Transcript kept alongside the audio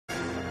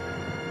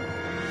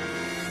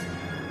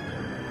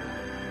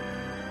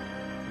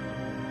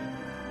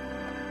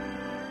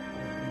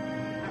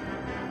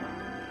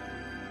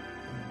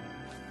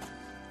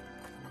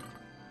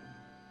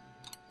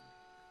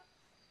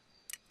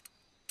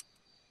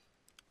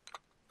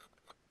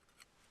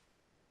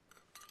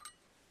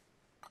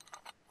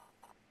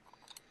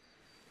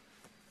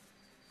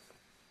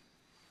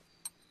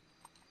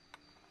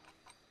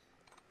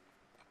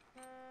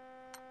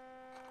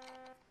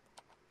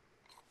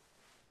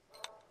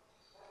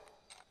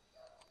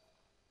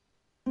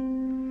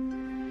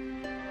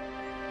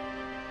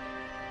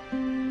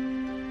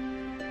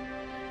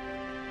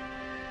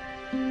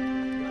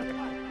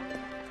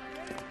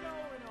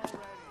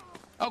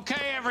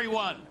Okay,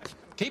 everyone,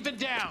 keep it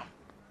down.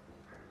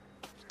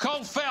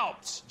 Cole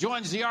Phelps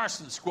joins the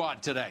arson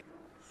squad today.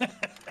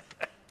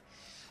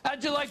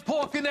 How'd you like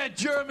porking that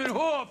German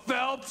whore,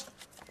 Phelps?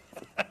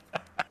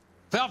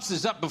 Phelps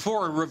is up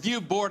before a review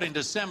board in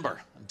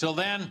December. Until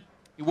then,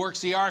 he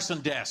works the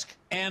arson desk.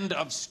 End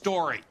of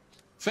story.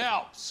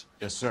 Phelps.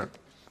 Yes, sir.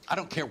 I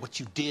don't care what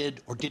you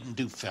did or didn't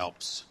do,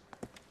 Phelps.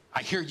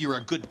 I hear you're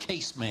a good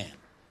case man.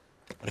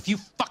 But if you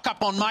fuck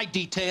up on my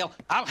detail,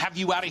 I'll have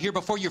you out of here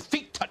before your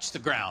feet touch the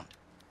ground.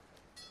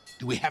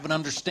 Do we have an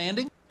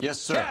understanding? Yes,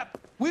 sir. Cap,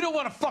 we don't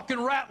want a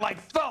fucking rat like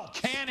Phelps.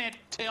 Can it,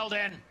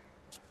 Tilden?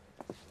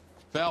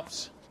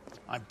 Phelps,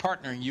 I'm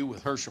partnering you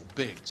with Herschel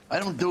Biggs. I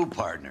don't do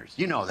partners.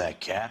 You know that,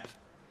 Cap.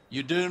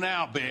 You do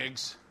now,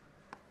 Biggs.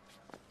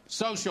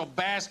 Social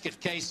basket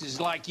cases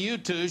like you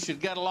two should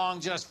get along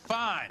just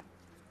fine.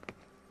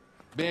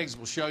 Biggs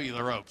will show you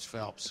the ropes,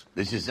 Phelps.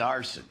 This is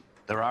arson.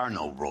 There are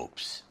no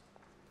ropes.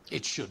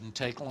 It shouldn't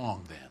take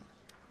long, then.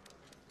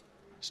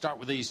 Start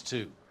with these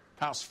two.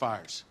 House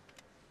fires.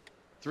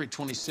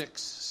 326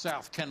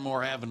 South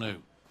Kenmore Avenue.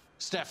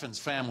 Steffen's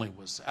family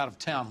was out of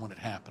town when it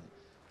happened.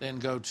 Then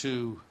go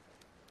to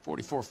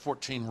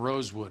 4414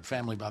 Rosewood,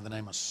 family by the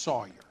name of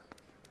Sawyer.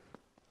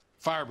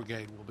 Fire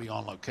brigade will be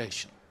on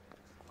location.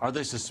 Are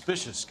they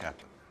suspicious,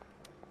 Captain?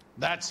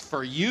 That's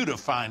for you to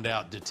find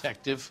out,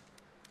 Detective.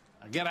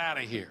 Now get out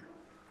of here.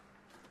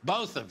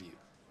 Both of you.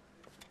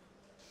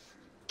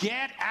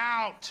 Get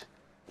out!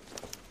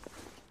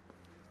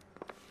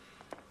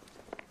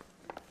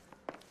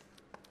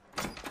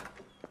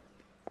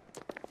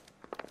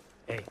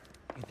 Hey,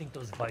 you think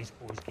those vice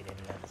boys get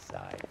any on the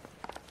side?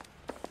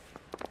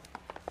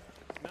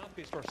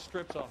 Mouthpiece tore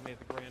strips off me at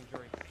the grand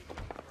jury.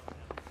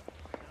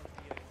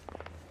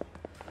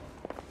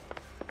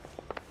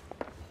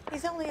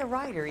 He's only a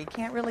writer. He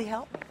can't really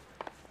help me.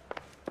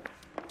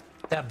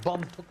 That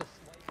bum took a swipe.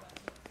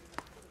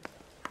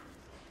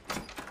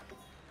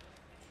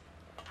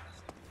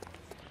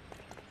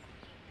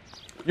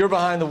 You're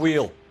behind the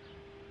wheel.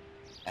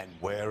 And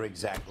where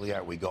exactly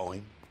are we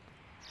going?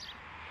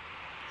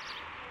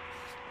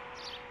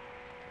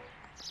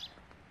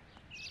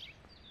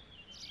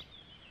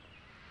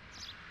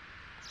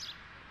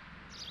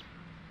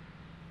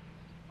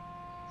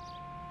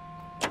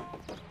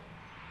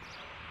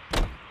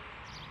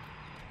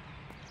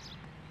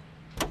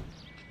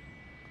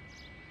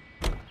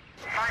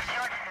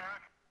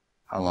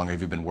 How long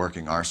have you been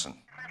working arson?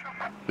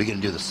 We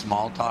gonna do the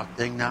small talk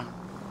thing now?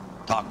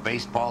 Talk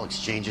baseball,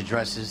 exchange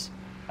addresses?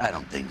 I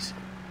don't think so.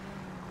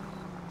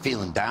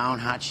 Feeling down,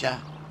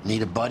 hotshot?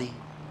 Need a buddy?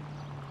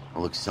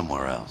 I'll look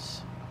somewhere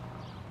else.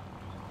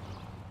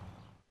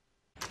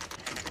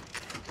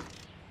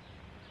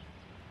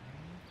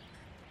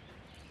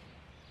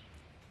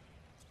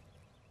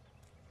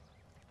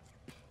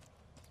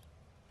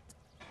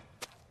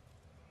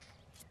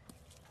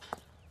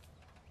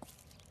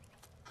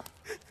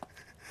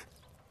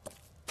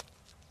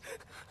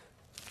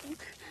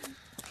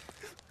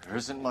 There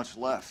isn't much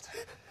left.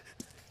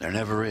 There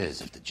never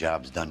is if the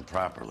job's done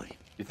properly.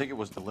 You think it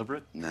was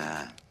deliberate?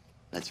 Nah,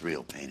 that's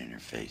real pain in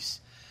your face.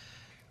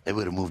 They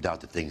would have moved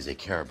out the things they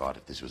care about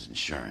if this was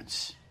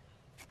insurance.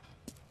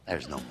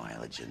 There's no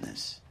mileage in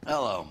this.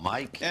 Hello,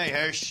 Mike. Hey,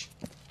 Hirsch.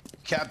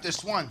 Cap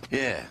this one.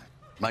 Yeah,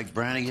 Mike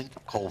Brannigan,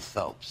 Cole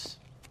Phelps.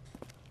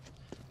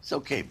 It's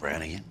okay,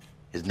 Brannigan.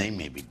 His name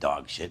may be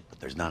dog shit, but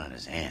there's none on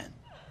his hand.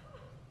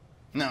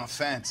 No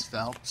offense,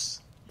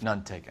 Phelps.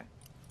 None taken.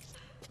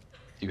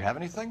 Do you have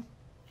anything?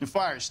 The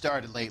fire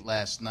started late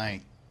last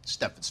night.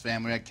 Steffen's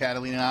family at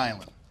Catalina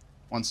Island.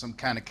 Won some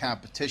kind of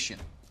competition.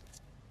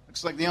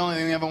 Looks like the only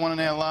thing they ever won in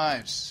their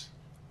lives.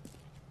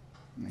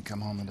 And they come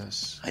home with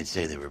this. I'd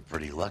say they were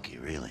pretty lucky,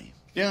 really.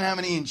 They don't have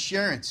any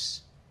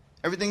insurance.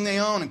 Everything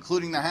they own,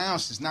 including the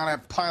house, is not a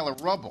pile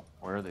of rubble.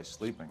 Where are they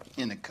sleeping?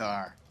 In the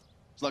car.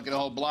 It's lucky the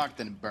whole block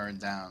didn't burn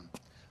down.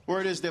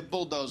 Word is they're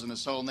bulldozing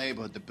this whole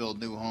neighborhood to build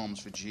new homes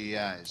for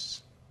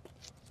GIs.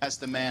 That's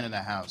the man in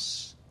the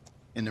house.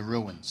 In the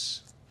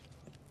ruins.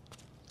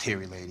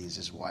 Terry lady is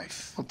his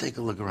wife. We'll take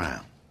a look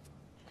around.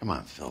 Come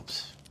on,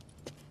 Phelps.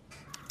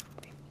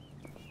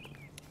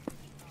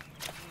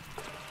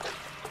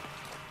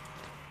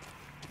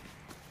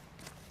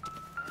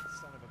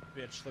 Son of a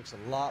bitch looks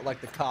a lot like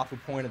the cop who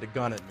pointed a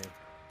gun at me.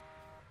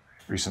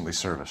 Recently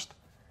serviced.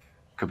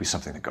 Could be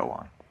something to go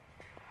on.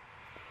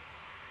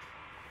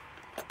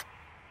 Son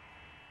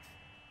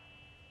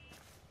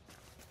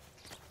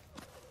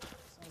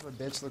of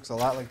a bitch looks a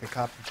lot like the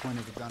cop who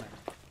pointed the gun at me.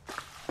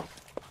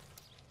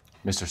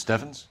 Mr.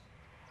 Steffens?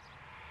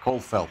 Cole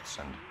Phelps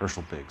and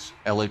Herschel Biggs,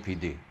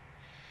 LAPD.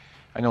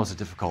 I know it's a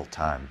difficult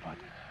time, but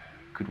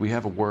could we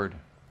have a word?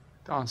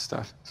 Don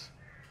Steffens.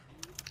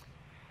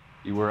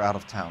 You were out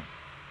of town.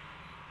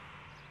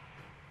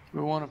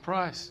 We won a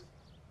prize.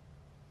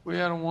 We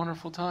had a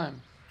wonderful time.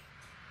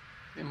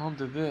 Came home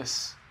to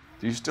this.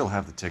 Do you still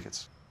have the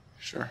tickets?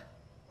 Sure.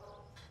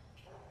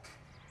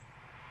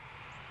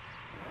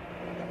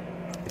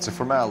 It's a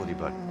formality,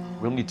 but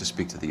we'll need to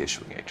speak to the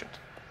issuing agent.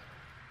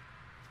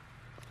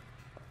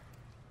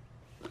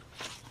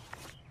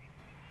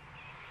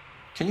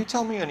 Can you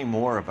tell me any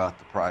more about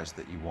the prize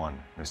that you won,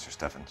 Mr.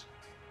 Steffens?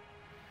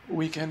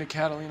 Weekend at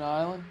Catalina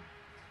Island.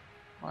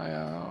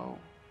 My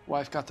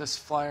wife got this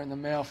flyer in the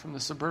mail from the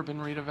Suburban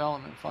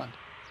Redevelopment Fund.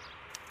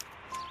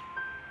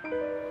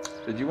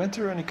 Did you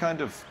enter any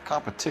kind of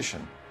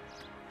competition?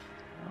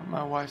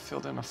 My wife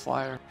filled in a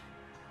flyer.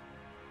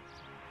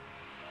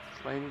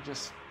 This lady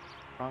just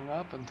rung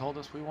up and told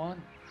us we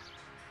won.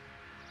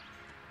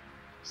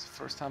 It's the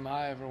first time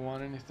I ever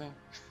won anything.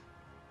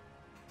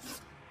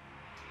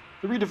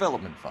 The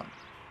redevelopment fund.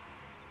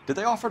 Did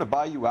they offer to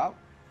buy you out?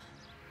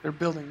 They're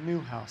building new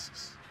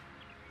houses.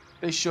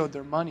 They showed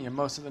their money and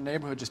most of the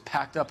neighborhood just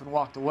packed up and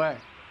walked away.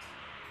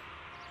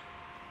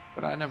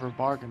 But I never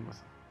bargained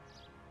with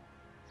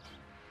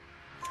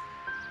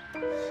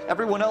them.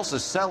 Everyone else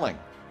is selling,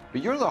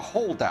 but you're the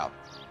holdout,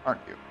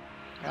 aren't you?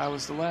 I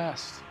was the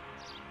last.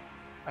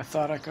 I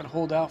thought I could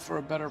hold out for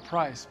a better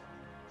price.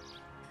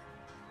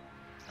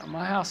 Now,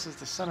 my house is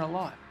the center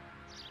lot.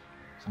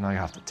 So now you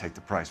have to take the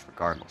price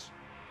regardless.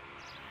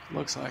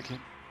 Looks like it.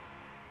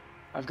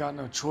 I've got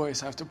no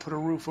choice. I have to put a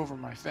roof over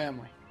my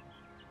family.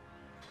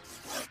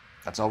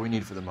 That's all we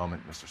need for the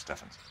moment, Mr.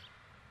 Steffens.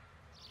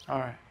 All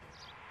right.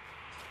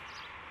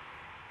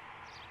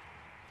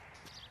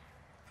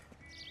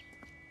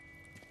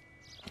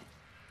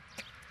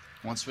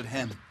 What's with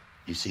him?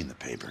 You've seen the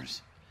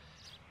papers.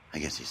 I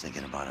guess he's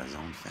thinking about his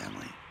own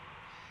family.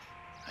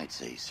 I'd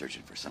say he's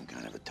searching for some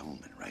kind of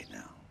atonement right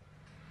now.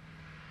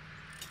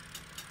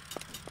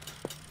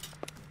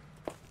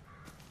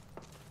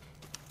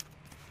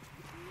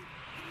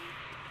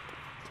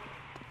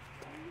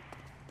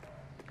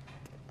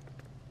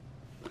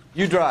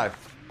 You drive.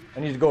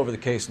 I need to go over the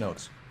case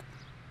notes.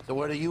 So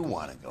where do you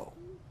want to go?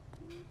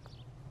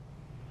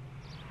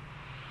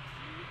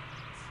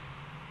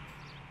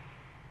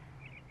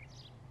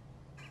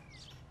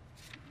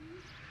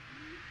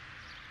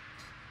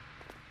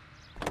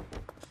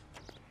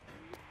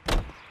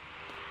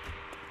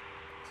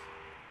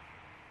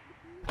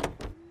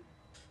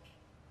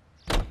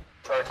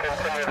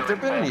 Have there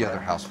been any other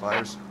house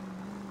fires?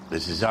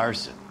 This is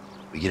arson.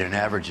 We get an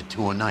average of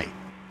 2 a night.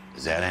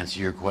 Does that answer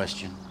your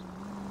question?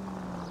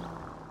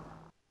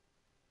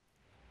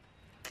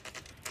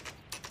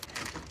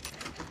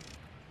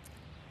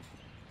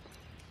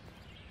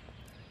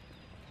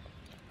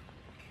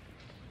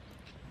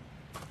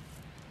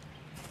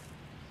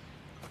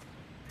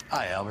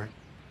 Hi, Albert.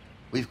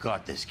 We've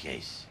caught this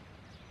case.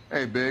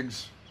 Hey,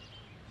 Biggs.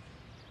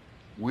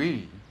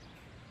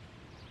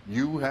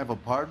 You have a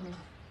partner?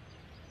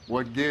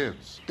 What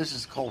gives? This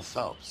is Cole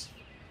Phelps.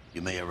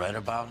 You may have read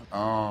about him.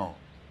 Oh,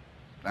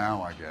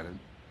 now I get it.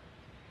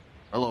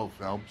 Hello,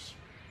 Phelps.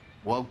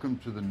 Welcome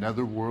to the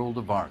netherworld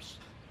of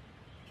arson.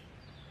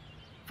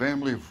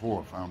 Family of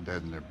 4 found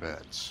dead in their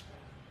beds.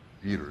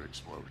 Heater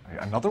exploded. Hey,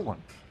 another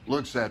one?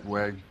 Looks that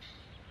way.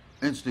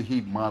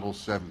 Insta-Heat Model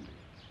 70.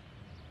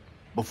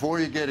 Before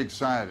you get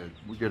excited,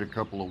 we get a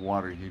couple of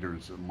water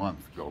heaters a month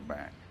go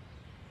back.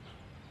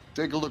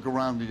 Take a look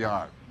around the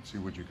yard and see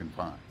what you can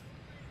find.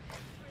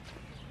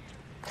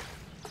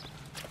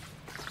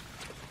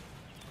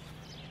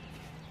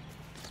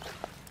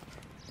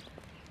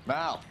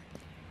 Mal.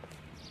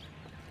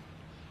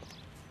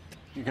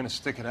 You gonna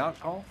stick it out,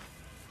 Cole?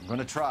 I'm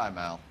gonna try,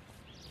 Mal.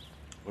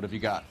 What have you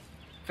got?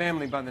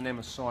 Family by the name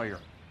of Sawyer.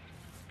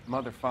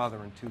 Mother, father,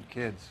 and 2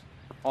 kids.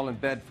 All in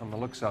bed from the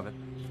looks of it.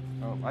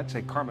 Oh, I'd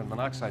say carbon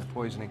monoxide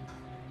poisoning.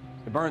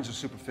 The burns are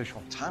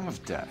superficial. Time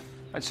of death?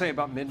 I'd say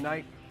about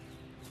midnight.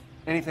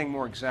 Anything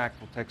more exact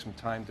will take some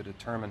time to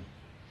determine.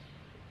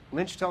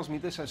 Lynch tells me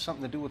this has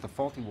something to do with a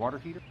faulty water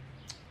heater.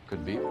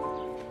 Could be.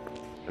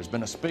 There's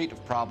been a spate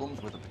of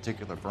problems with a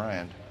particular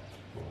brand.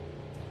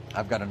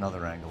 I've got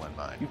another angle in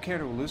mind. You care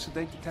to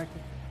elucidate,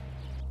 Detective?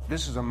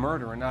 This is a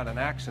murder and not an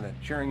accident.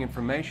 Sharing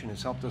information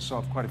has helped us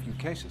solve quite a few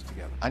cases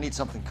together. I need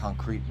something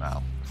concrete,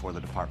 Mal, before the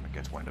department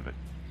gets wind of it.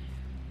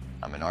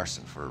 I'm in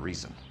arson for a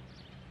reason.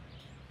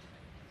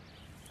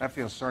 I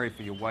feel sorry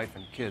for your wife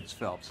and kids,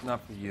 Phelps,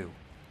 not for you.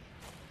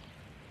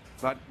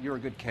 But you're a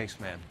good case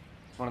man.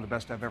 One of the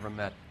best I've ever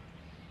met.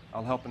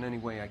 I'll help in any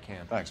way I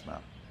can. Thanks,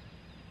 Mal.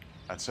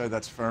 I'd say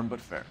that's firm but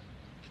fair.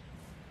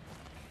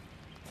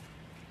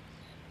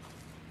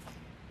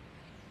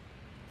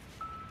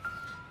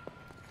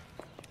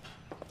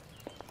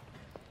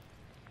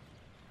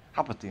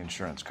 How about the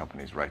insurance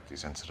companies write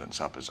these incidents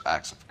up as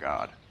acts of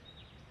God?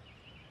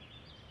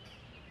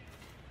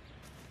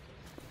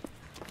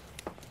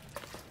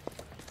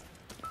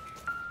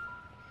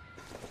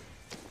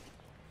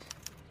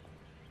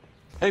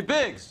 Hey,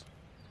 Biggs!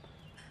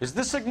 Is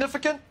this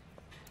significant?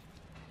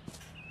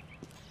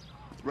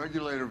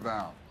 Regulator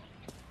valve.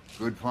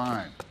 Good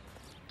find.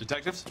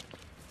 Detectives?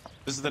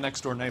 This is the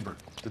next door neighbor.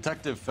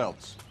 Detective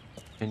Phelps.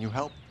 Can you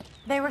help?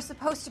 They were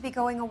supposed to be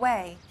going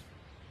away.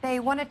 They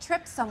won a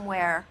trip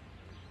somewhere.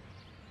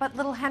 But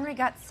little Henry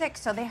got sick,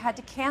 so they had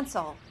to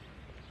cancel.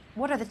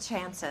 What are the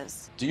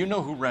chances? Do you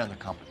know who ran the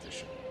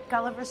competition?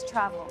 Gulliver's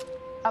Travel,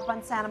 up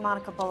on Santa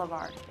Monica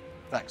Boulevard.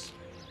 Thanks.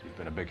 You've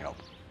been a big help.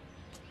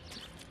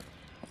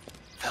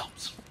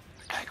 Phelps,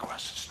 the guy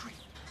across the street.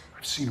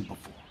 I've seen him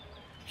before.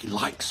 He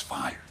likes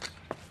fire.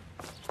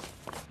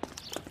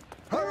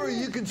 Hurry,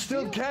 you can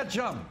still catch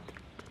him.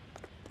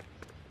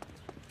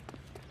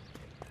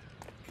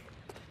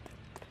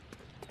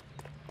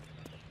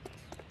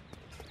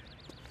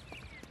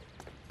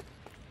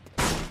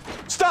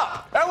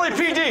 Stop!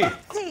 LAPD!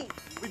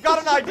 We've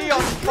got an ID on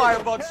this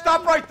firebug.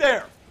 Stop right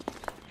there!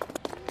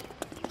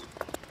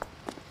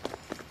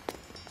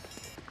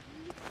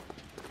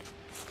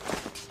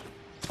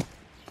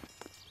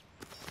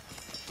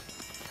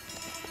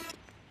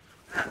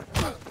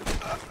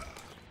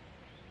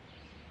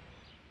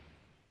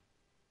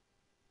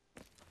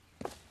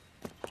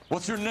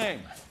 What's your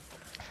name?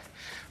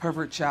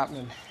 Herbert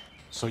Chapman.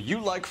 So you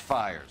like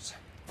fires?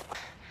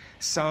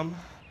 Some.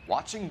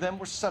 Watching them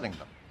or setting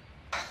them?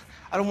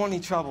 I don't want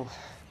any trouble.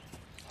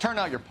 Turn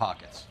out your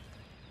pockets.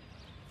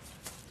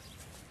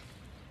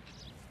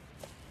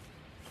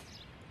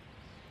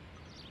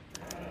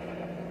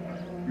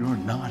 You're a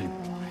naughty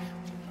boy,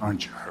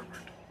 aren't you, Herbert?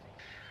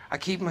 I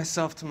keep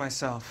myself to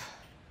myself.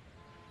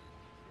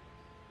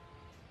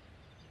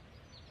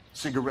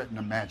 Cigarette in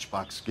a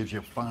matchbox gives you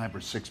a 5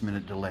 or 6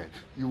 minute delay.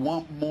 You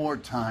want more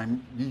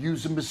time, you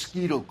use a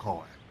mosquito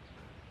coil.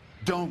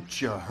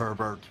 Don't you,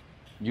 Herbert?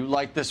 You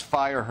like this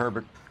fire,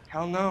 Herbert?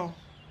 Hell no.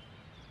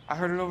 I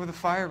heard it over the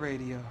fire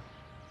radio.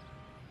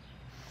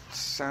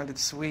 Sounded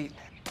sweet.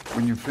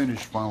 When you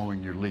finish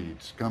following your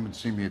leads, come and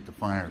see me at the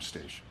fire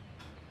station.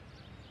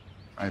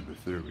 I have a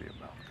theory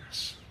about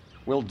this.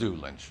 Will do,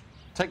 Lynch.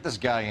 Take this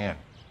guy in.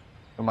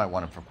 We might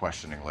want him for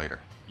questioning later.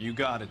 You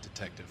got it,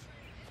 Detective.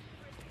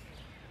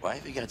 Why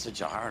have you got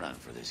such a hard-on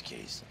for this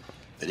case?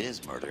 If it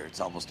is murder, it's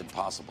almost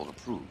impossible to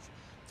prove.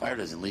 Fire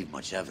doesn't leave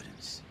much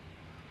evidence.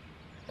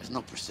 There's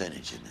no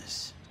percentage in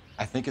this.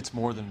 I think it's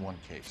more than one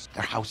case.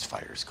 They're house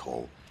fires,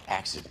 Cole.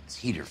 Accidents,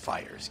 heater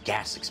fires,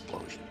 gas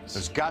explosions.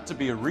 There's got to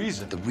be a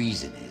reason. The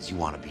reason is you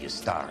want to be a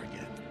star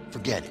again.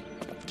 Forget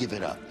it. Give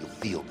it up. You'll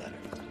feel better.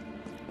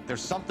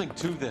 There's something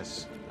to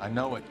this. I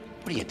know it.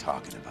 What are you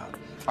talking about?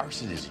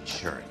 Arson is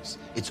insurance.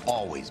 It's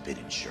always been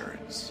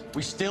insurance.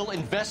 We still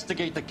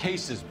investigate the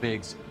cases,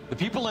 Biggs. The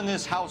people in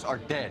this house are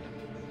dead.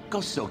 Go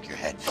soak your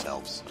head,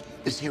 Phelps.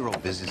 This hero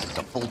business is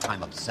a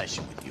full-time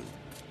obsession with you.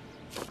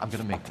 I'm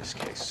gonna make this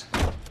case.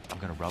 I'm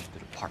gonna rub the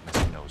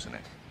department's nose in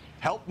it.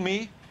 Help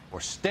me or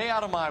stay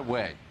out of my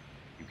way.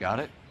 You got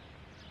it?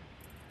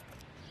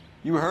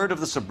 You heard of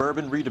the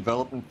Suburban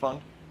Redevelopment Fund?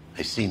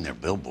 I've seen their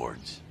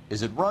billboards.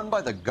 Is it run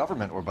by the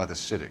government or by the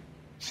city?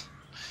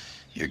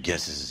 Your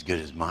guess is as good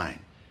as mine.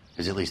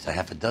 There's at least a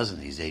half a dozen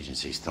of these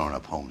agencies throwing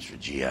up homes for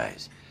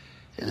GIs.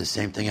 Did the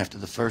same thing after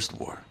the First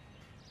War.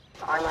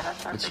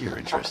 What's your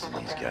interest in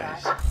these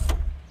guys?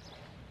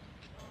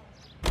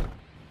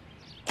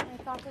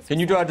 Can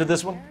you drive to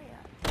this one?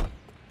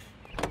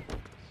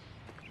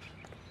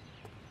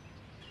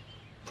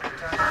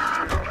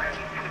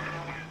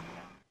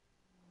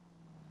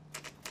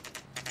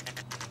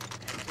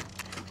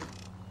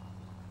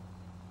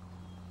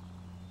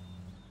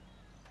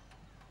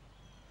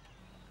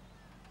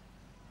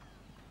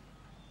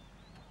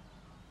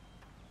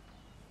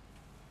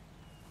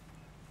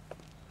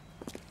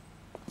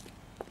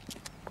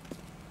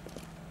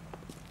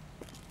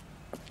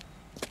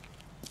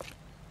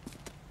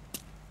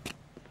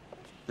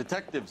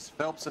 Detectives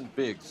Phelps and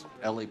Biggs,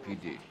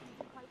 LAPD.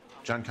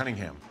 John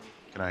Cunningham.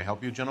 Can I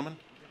help you, gentlemen?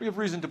 We have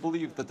reason to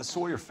believe that the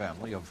Sawyer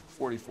family of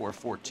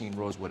 4414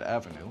 Rosewood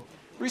Avenue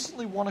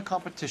recently won a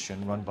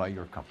competition run by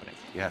your company.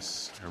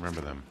 Yes, I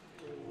remember them.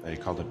 They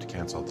called up to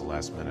cancel at the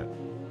last minute.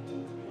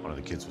 One of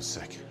the kids was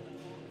sick.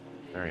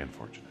 Very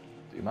unfortunate.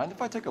 Do you mind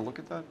if I take a look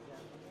at that?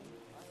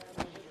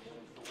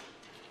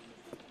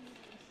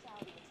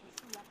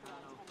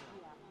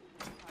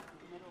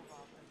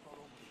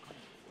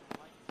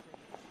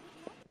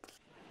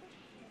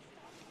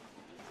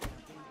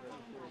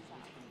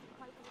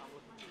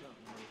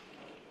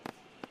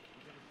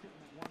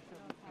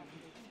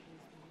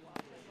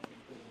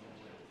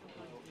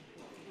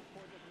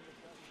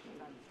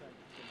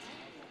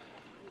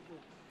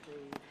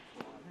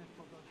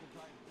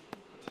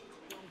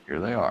 Here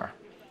they are,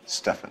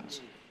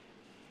 Steffens.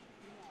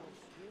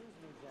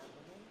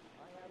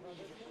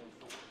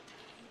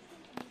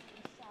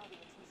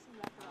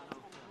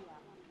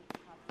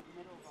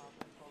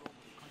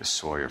 The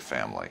Sawyer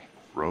family,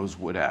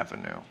 Rosewood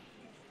Avenue.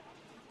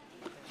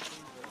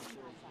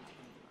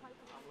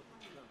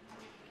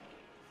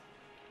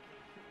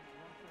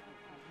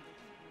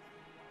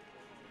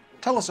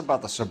 Tell us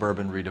about the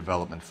Suburban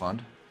Redevelopment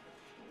Fund.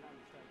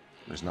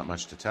 There's not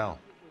much to tell.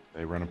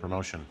 They run a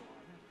promotion.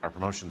 Our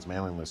promotions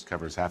mailing list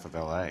covers half of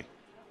LA.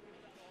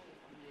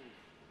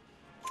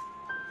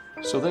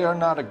 So they are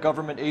not a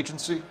government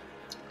agency?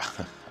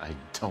 I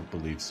don't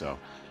believe so.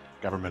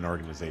 Government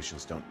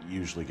organizations don't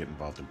usually get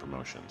involved in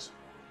promotions.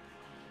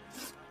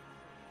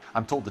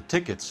 I'm told the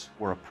tickets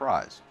were a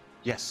prize.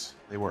 Yes,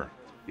 they were.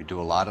 You do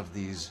a lot of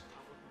these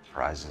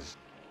prizes?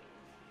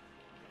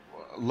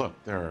 Look,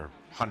 there are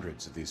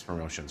hundreds of these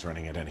promotions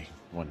running at any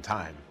one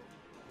time.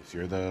 If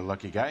you're the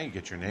lucky guy, you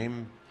get your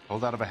name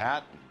pulled out of a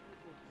hat.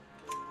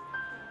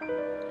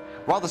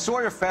 While the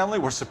Sawyer family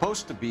were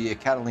supposed to be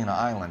at Catalina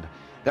Island,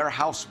 their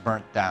house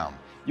burnt down.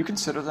 You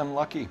consider them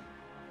lucky?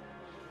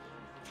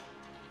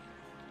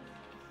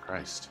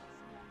 Christ.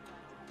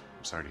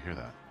 I'm sorry to hear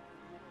that.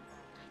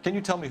 Can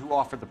you tell me who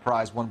offered the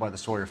prize won by the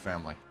Sawyer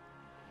family?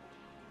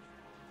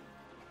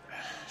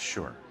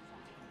 Sure.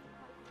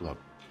 Look,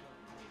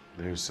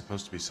 there's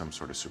supposed to be some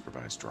sort of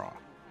supervised draw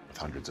with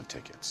hundreds of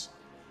tickets.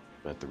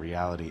 But the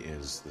reality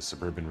is the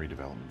Suburban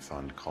Redevelopment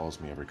Fund calls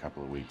me every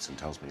couple of weeks and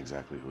tells me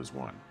exactly who has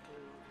won.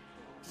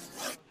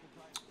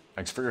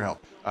 Thanks for your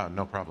help.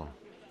 No problem.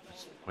 I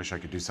just wish I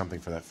could do something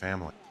for that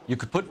family. You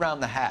could put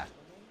round the hat.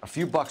 A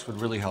few bucks would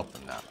really help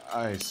them now.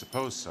 I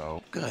suppose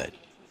so. Good.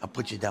 I'll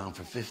put you down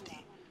for 50.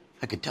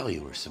 I could tell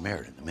you were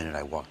Samaritan the minute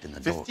I walked in the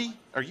door. 50?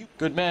 Are you?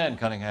 Good man,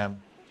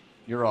 Cunningham.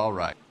 You're all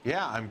right.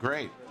 Yeah, I'm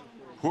great.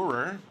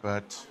 Poorer,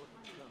 but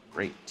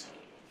great.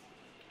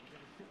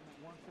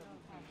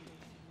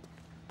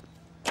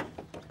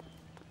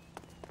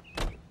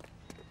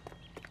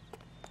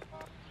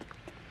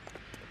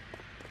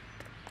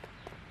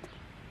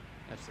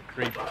 That's the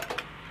creep.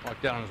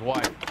 Walked down on his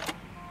wife.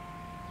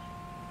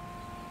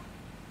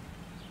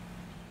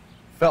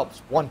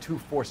 Phelps,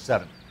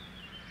 1247.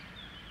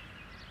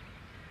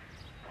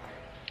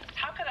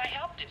 How could I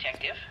help,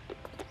 Detective?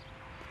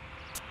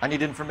 I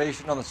need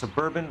information on the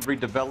Suburban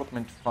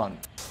Redevelopment Fund.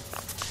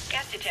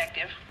 Yes,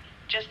 Detective.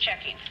 Just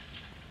checking.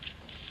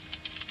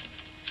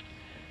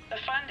 The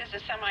fund is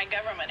a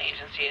semi-government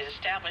agency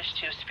established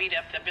to speed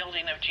up the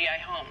building of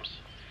GI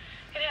homes.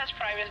 It has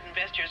private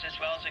investors as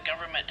well as a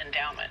government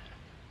endowment.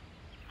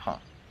 Huh.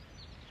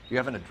 You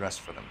have an address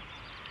for them?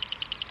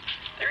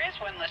 There is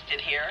one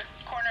listed here,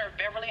 corner of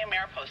Beverly and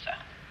Mariposa.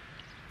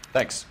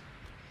 Thanks.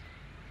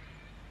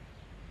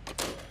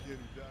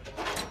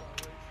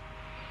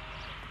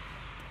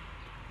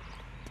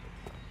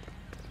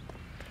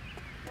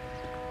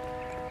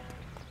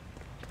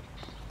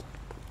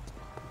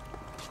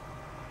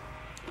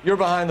 You're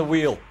behind the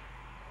wheel.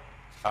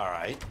 All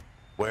right.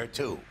 Where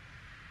to?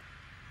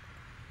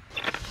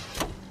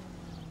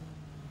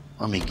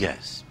 Let me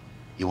guess.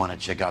 You want to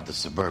check out the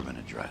Suburban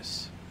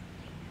address?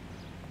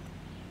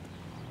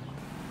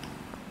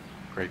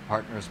 Great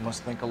partners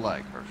must think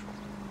alike, Herschel.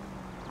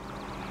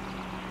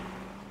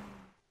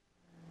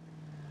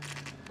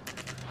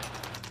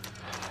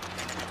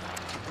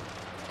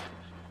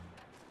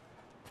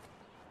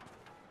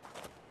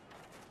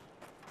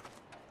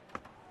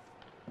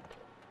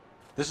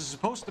 This is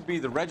supposed to be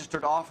the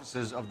registered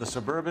offices of the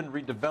Suburban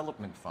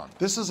Redevelopment Fund.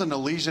 This is an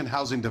Elysian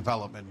housing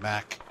development,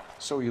 Mac.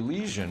 So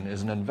Elysian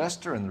is an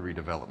investor in the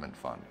redevelopment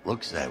fund.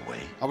 Looks that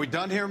way. Are we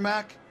done here,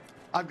 Mac?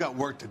 I've got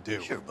work to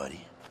do. Sure,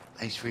 buddy.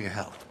 Thanks for your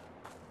help.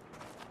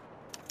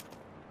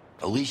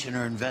 Elysian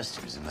are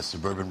investors in the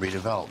Suburban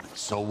Redevelopment.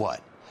 So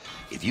what?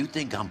 If you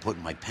think I'm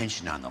putting my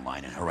pension on the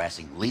line and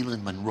harassing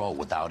Leland Monroe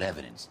without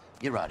evidence,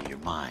 you're out of your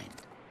mind.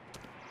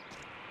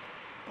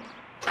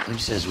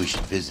 Lynch says we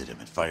should visit him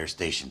at Fire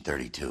Station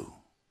 32.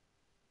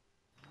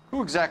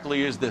 Who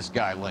exactly is this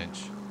guy,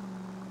 Lynch?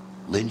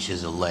 Lynch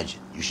is a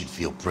legend. You should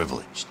feel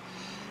privileged.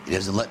 He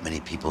doesn't let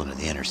many people into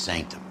the inner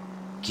sanctum.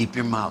 Keep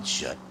your mouth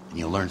shut, and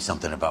you'll learn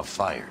something about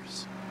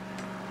fires.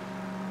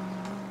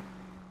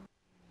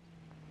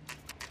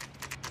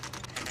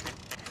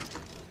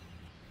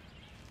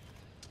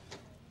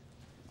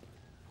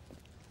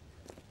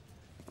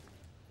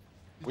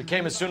 We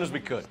came as soon as we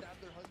could.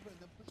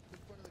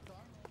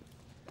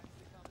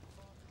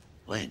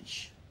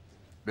 Lynch.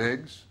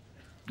 Biggs,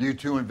 you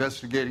two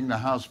investigating the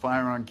house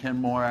fire on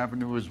Kenmore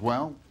Avenue as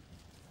well?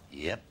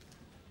 Yep.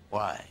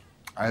 Why?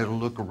 I had a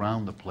look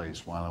around the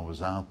place while I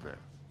was out there.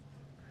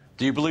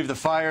 Do you believe the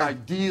fire? I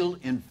deal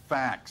in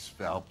facts,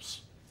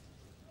 Phelps.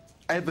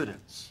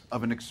 Evidence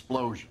of an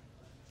explosion.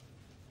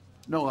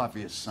 No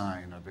obvious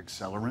sign of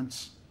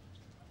accelerants.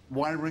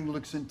 Wiring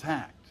looks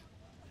intact.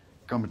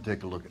 Come and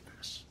take a look at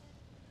this.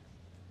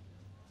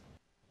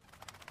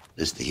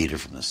 This the heater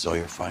from the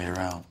Sawyer fire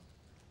out?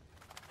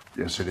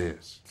 Yes, it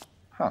is.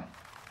 Huh.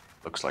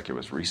 Looks like it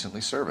was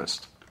recently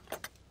serviced.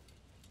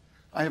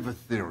 I have a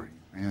theory,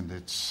 and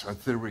it's a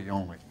theory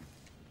only.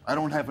 I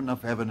don't have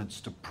enough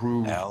evidence to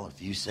prove... Al, if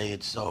you say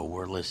it's so,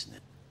 we're listening.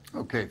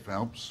 Okay,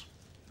 Phelps.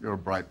 You're a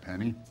bright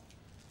penny.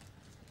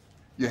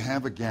 You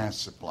have a gas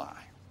supply.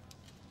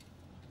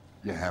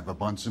 You have a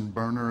Bunsen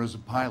burner as a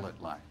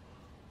pilot light.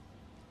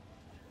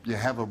 You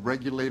have a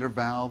regulator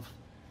valve,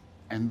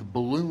 and the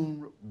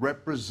balloon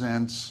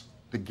represents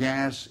the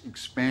gas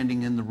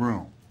expanding in the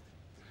room.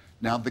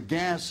 Now, the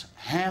gas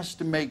has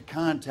to make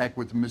contact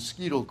with the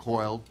mosquito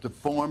coil to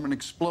form an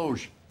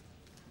explosion.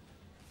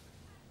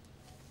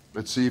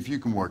 Let's see if you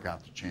can work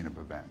out the chain of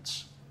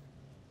events.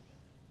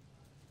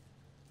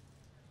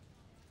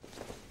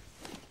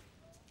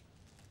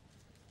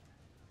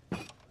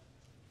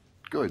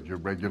 Good, your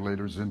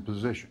regulator's in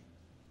position.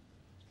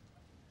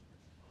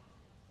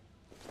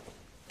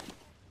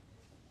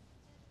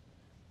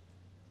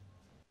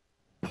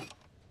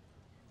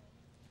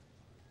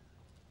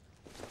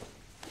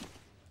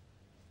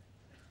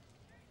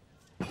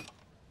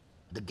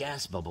 The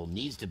gas bubble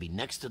needs to be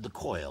next to the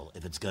coil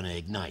if it's going to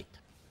ignite.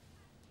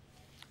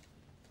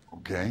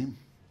 Okay,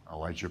 I'll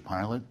light your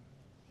pilot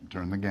and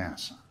turn the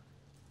gas on.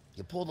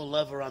 You pull the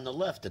lever on the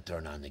left to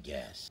turn on the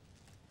gas.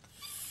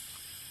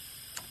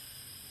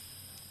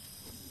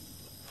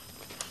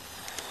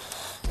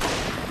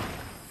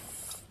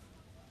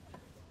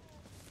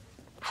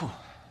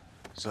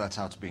 So that's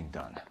how it's being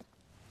done.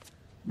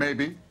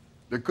 Maybe.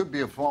 There could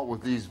be a fault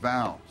with these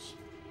valves.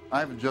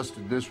 I've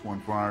adjusted this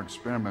one for our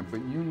experiment, but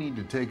you need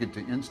to take it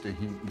to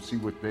InstaHeat and see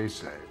what they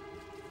say.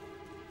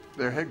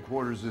 Their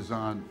headquarters is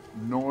on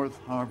North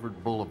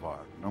Harvard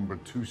Boulevard, number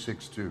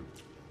 262.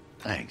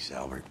 Thanks,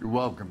 Albert. You're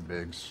welcome,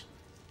 Biggs.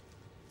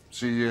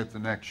 See you at the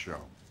next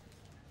show.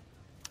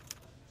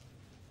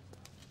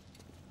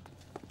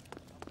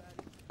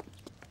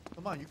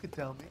 Come on, you can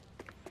tell me.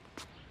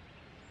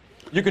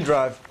 You can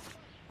drive.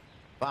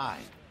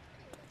 Fine.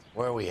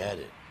 Where are we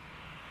headed?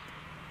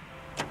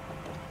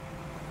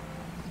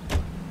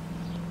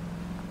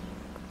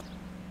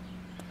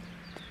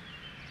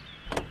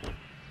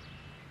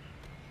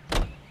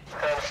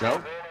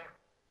 Show?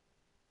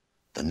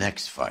 The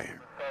next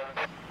fire.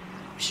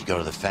 We should go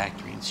to the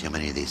factory and see how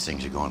many of these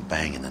things are going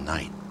bang in the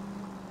night.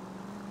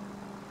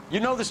 You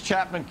know this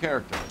Chapman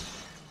character?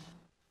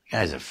 The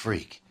guy's a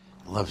freak.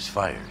 He loves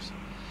fires.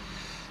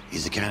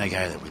 He's the kind of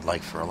guy that we'd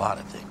like for a lot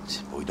of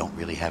things, but we don't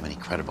really have any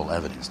credible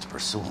evidence to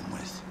pursue him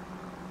with.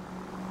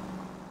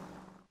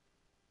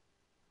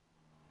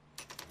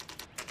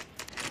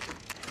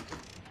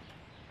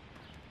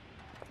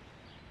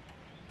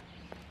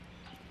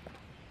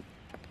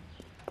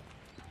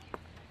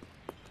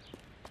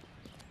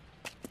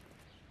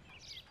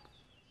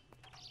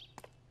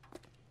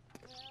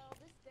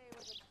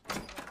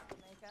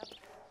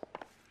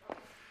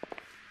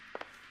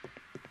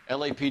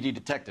 LAPD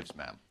detectives,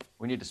 ma'am.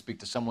 We need to speak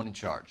to someone in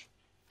charge.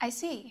 I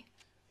see.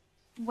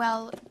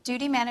 Well,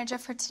 duty manager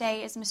for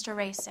today is Mr.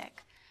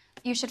 Rasick.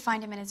 You should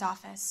find him in his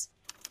office.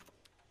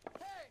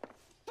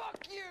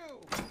 Fuck you!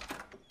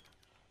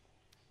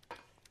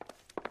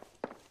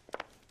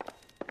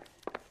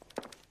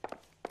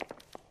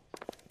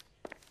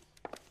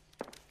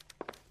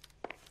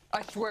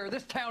 I swear,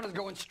 this town is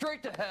going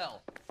straight to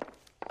hell.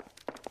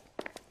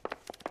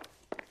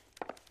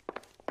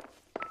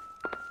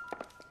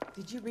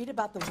 Did you read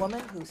about the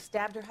woman who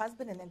stabbed her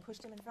husband and then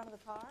pushed him in front of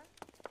the car?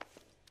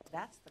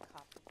 That's the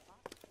cop who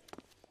caught her.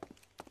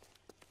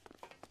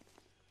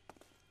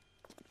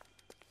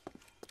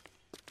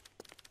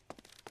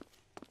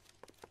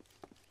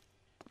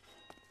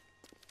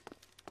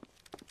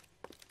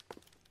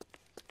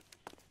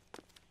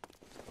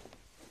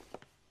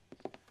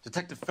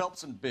 Detective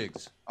Phelps and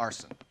Biggs,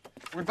 arson.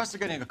 We're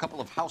investigating a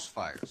couple of house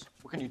fires.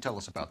 What can you tell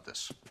us about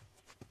this?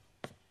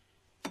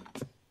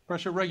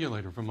 Pressure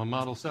regulator from a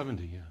Model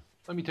 70, yeah.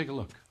 Let me take a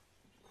look.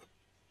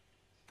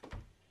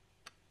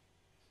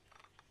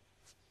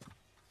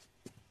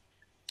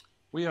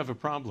 We have a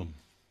problem.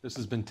 This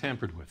has been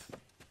tampered with.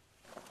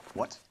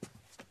 What?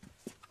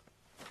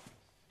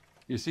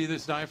 You see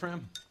this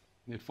diaphragm?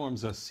 It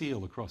forms a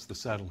seal across the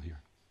saddle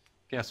here.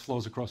 Gas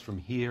flows across from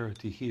here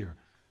to here.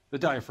 The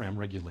diaphragm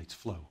regulates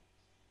flow.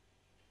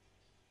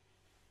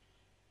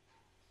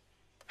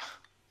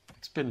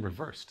 It's been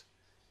reversed.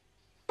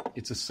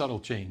 It's a subtle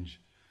change,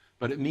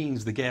 but it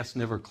means the gas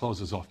never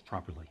closes off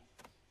properly.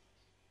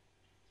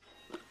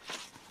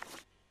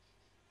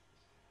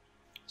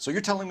 So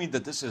you're telling me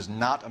that this is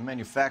not a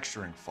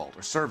manufacturing fault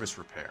or service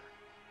repair?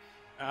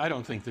 I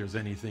don't think there's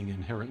anything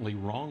inherently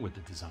wrong with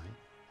the design.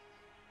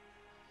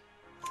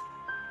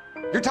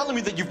 You're telling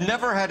me that you've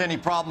never had any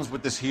problems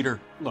with this heater?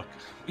 Look,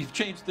 we've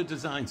changed the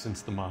design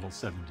since the Model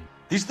 70.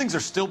 These things are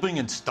still being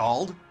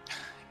installed?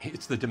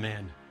 It's the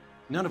demand.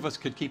 None of us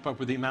could keep up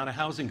with the amount of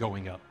housing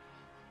going up.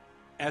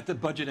 At the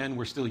budget end,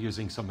 we're still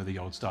using some of the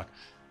old stock.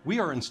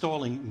 We are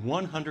installing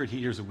 100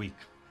 heaters a week.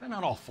 They're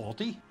not all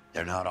faulty.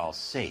 They're not all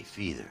safe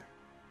either.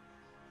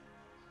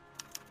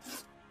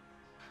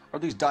 Are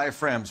these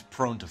diaphragms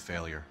prone to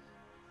failure?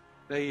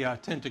 They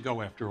tend to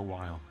go after a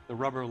while. The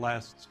rubber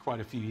lasts quite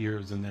a few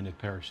years and then it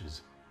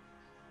perishes.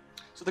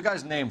 So the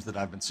guys' names that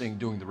I've been seeing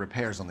doing the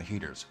repairs on the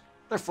heaters,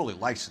 they're fully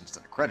licensed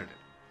and accredited.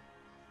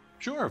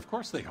 Sure, of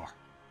course they are.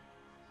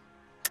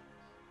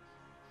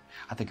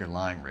 I think you're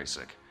lying,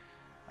 Rasick.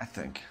 I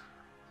think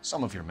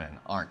some of your men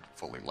aren't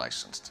fully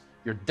licensed.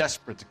 You're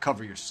desperate to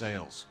cover your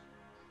sales.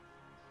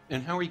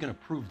 And how are you going to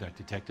prove that,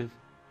 Detective?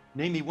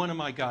 Name me one of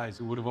my guys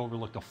who would have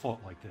overlooked a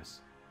fault like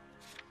this.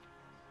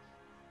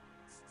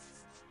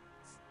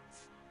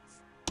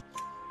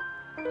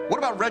 What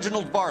about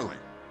Reginald Varley?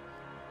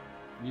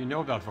 You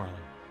know about Varley.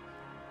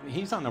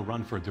 He's on the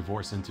run for a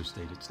divorce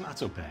interstate. It's not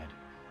so bad.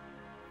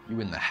 You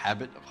in the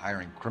habit of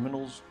hiring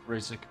criminals,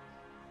 Rasick?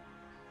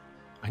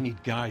 I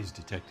need guys,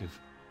 Detective.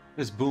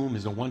 This boom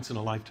is a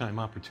once-in-a-lifetime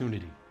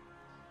opportunity.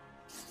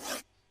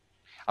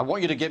 I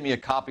want you to get me a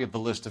copy of the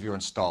list of your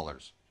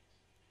installers.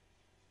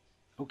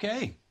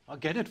 Okay, I'll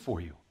get it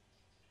for you.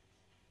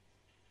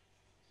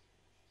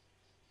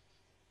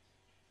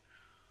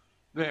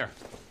 There,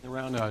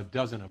 around a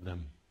dozen of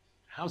them.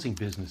 Housing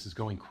business is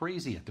going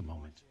crazy at the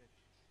moment.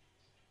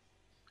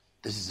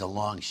 This is a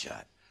long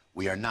shot.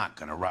 We are not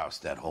going to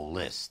roust that whole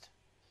list.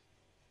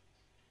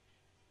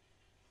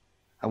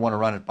 I want to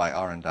run it by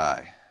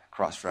R&I,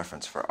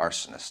 cross-reference for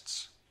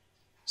arsonists.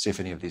 See if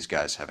any of these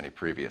guys have any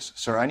previous.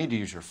 Sir, I need to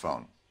use your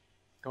phone.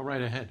 Go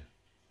right ahead.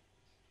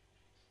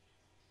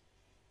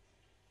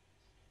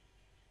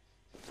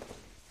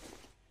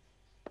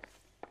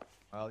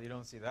 Well, you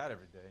don't see that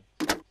every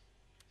day.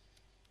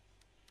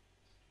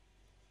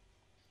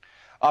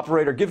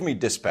 Operator, give me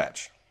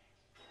dispatch.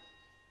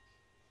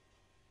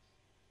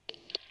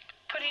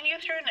 Putting you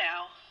through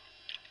now.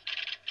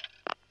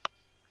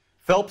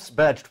 Phelps,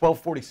 badge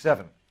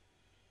 1247.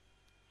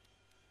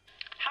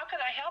 How could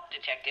I help,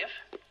 Detective?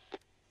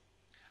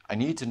 I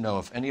need to know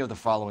if any of the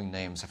following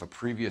names have a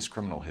previous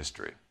criminal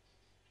history.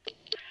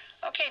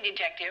 Okay,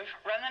 Detective,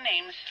 run the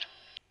names.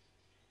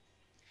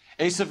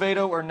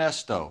 Acevedo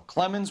Ernesto,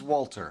 Clemens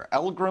Walter,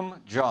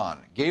 Elgram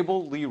John,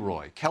 Gable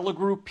Leroy,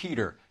 Kelligrew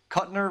Peter,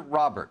 Cutner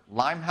Robert,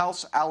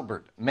 Limehouse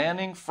Albert,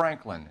 Manning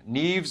Franklin,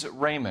 Neves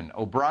Raymond,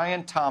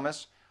 O'Brien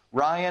Thomas,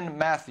 Ryan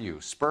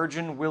Matthew,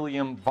 Spurgeon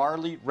William,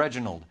 Varley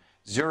Reginald,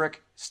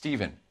 Zurich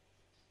Stephen.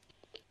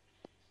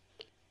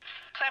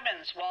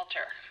 Clemens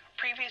Walter.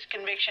 Previous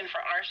conviction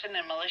for arson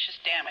and malicious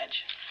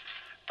damage.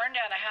 Burned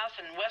down a house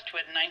in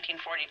Westwood in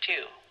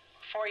 1942.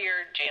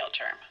 4-year jail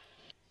term.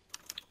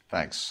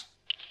 Thanks.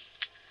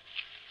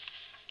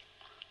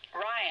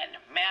 Ryan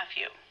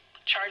Matthew.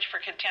 Charged for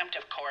contempt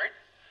of court.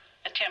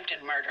 Attempted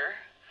murder.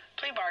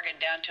 Plea bargain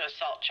down to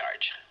assault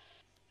charge.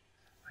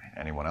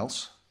 Anyone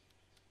else?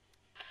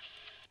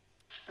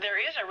 There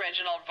is a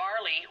Reginald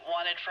Varley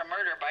wanted for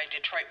murder by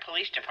Detroit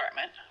Police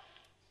Department.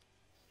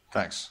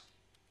 Thanks.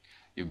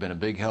 You've been a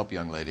big help,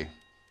 young lady.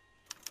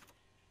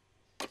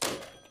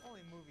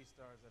 Only movie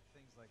stars have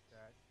things like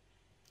that.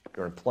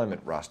 Your employment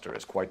roster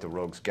is quite the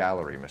rogues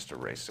gallery, Mr.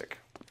 Rasick.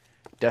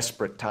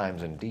 Desperate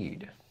times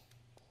indeed.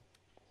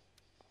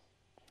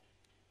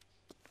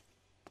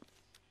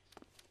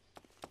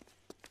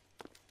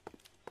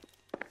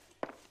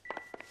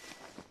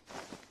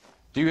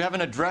 Do you have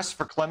an address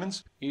for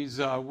Clemens? He's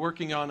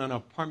working on an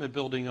apartment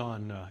building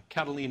on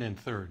Catalina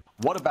and 3rd.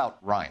 What about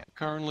Ryan?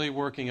 Currently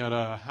working at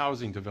a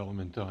housing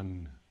development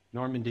on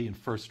Normandy and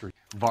 1st Street.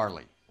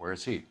 Varley, where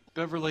is he?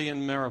 Beverly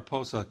and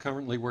Mariposa,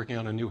 currently working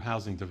on a new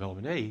housing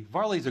development. Hey,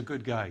 Varley's a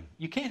good guy.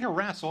 You can't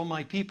harass all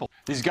my people.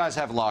 These guys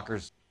have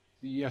lockers.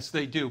 Yes,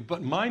 they do,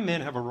 but my men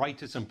have a right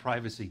to some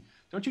privacy.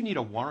 Don't you need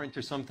a warrant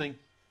or something?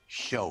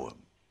 Show him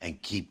and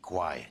keep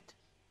quiet.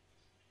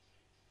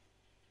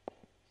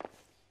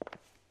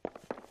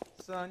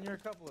 Son, you're a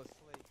couple of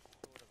slates.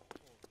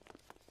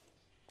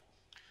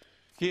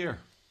 Here.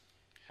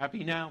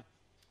 Happy now?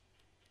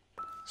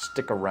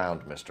 Stick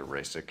around, Mr.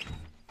 Rasick.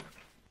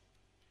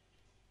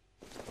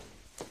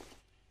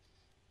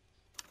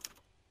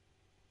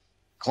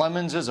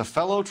 Clemens is a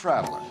fellow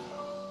traveler.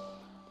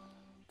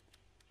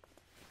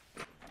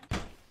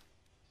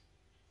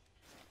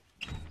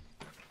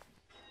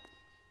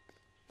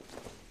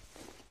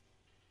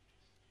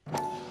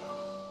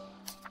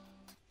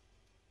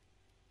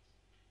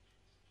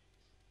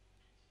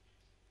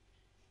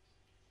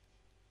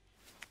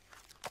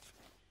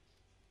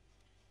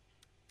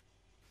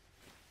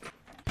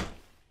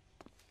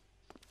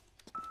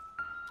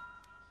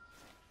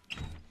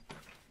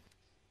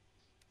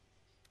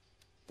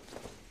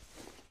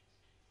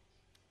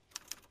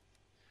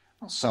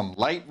 Some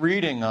light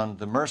reading on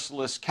the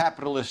merciless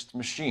capitalist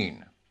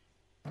machine.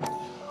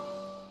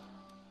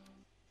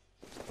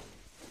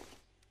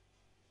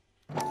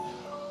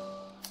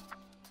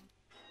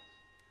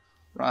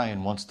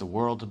 Ryan wants the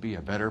world to be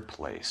a better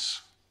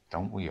place,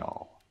 don't we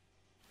all?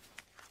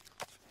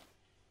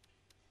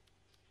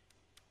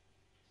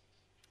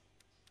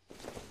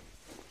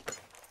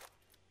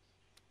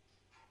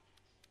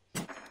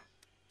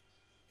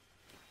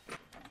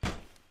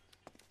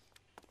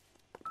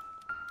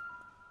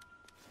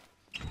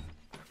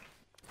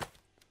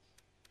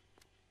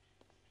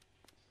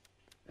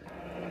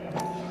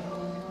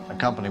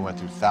 The company went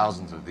through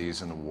thousands of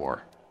these in the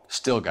war.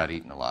 Still got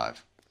eaten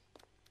alive.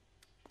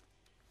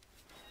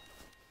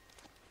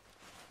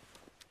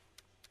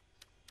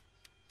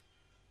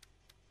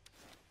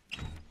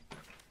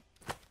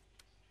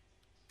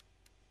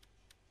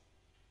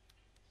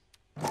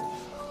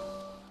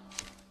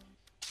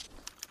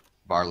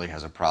 Varley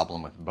has a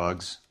problem with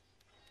bugs.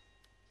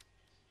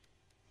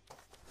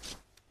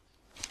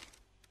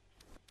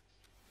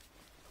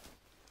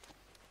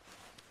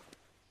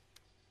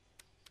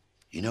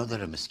 You know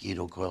that a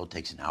mosquito coil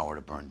takes an hour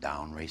to burn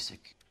down,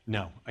 Rasick?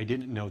 No, I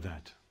didn't know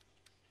that.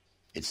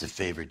 It's the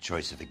favorite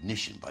choice of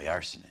ignition by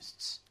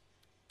arsonists.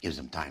 Gives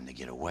them time to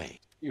get away.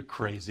 You're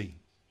crazy.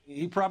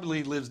 He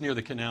probably lives near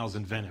the canals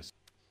in Venice.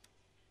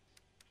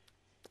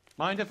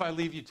 Mind if I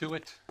leave you to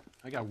it?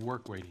 I got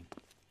work waiting.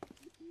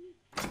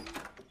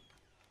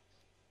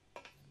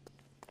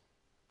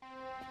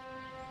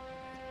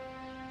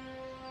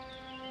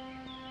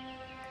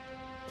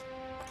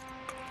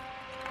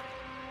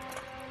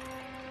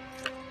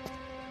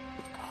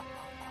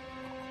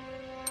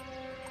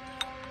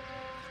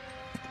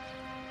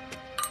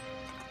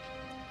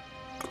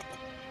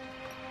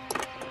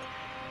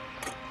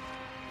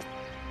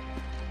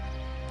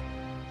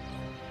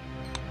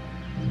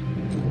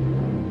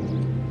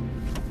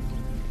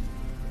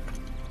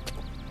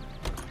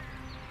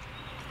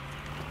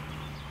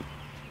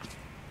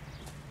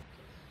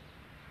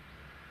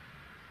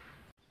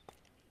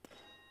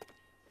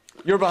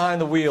 You're behind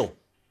the wheel.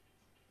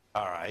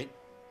 All right.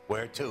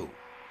 Where to?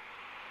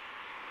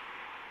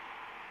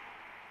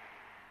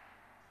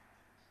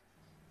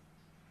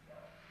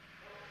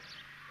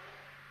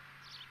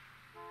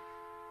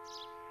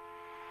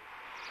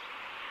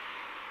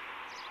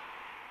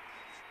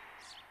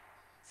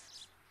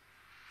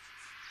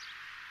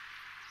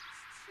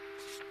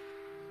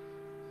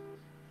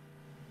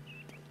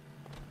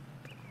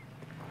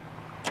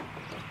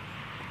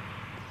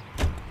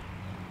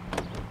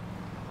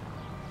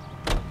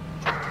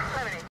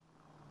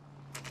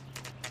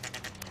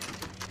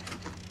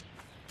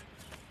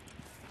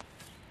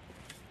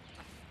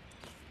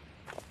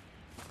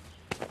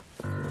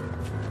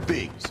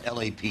 Biggs,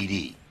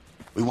 LAPD.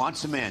 We want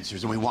some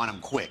answers, and we want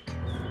them quick.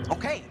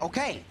 Okay,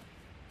 okay.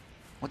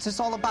 What's this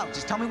all about?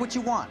 Just tell me what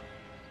you want.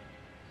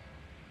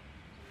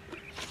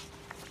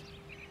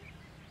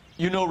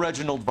 You know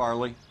Reginald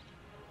Varley?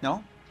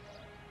 No?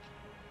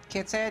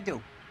 Can't say I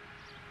do.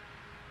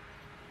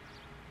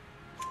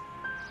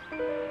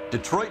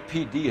 Detroit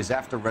PD is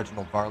after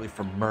Reginald Varley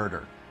for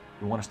murder.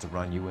 You want us to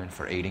run you in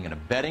for aiding and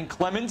abetting,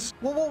 Clemens?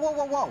 Whoa, whoa, whoa,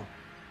 whoa, whoa.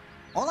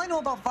 All I know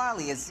about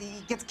Varley is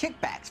he gets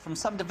kickbacks from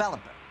some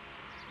developer.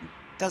 He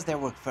does their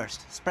work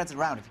first. Spreads it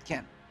around if he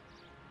can.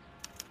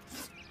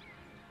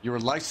 You were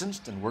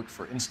licensed and worked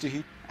for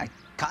InstaHeat? I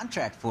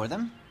contract for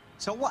them.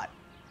 So what?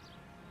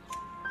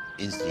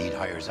 InstaHeat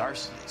hires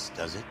arsonists,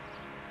 does it?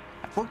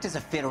 I've worked as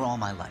a fitter all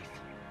my life.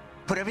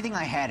 Put everything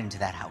I had into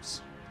that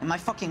house. And my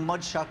fucking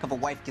mud shark of a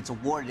wife gets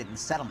awarded in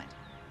settlement.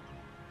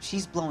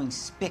 She's blowing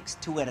spics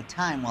 2 at a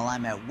time while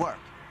I'm at work.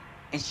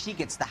 And she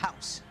gets the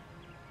house.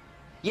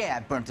 Yeah, I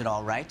burnt it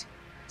all right.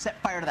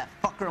 Set fire to that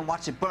fucker and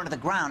watched it burn to the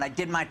ground. I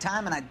did my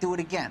time and I'd do it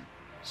again.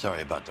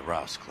 Sorry about the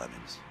rouse,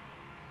 Clemens.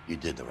 You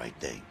did the right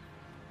thing.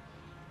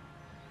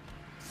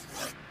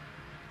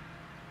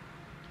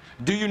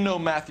 Do you know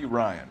Matthew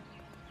Ryan?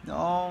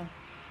 No.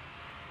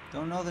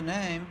 Don't know the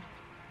name.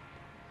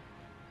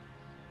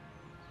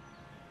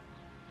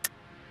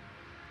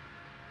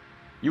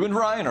 You and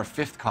Ryan are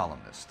fifth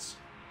columnists.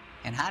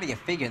 And how do you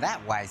figure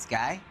that, wise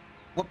guy?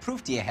 What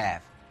proof do you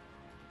have?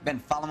 Been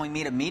following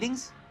me to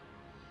meetings?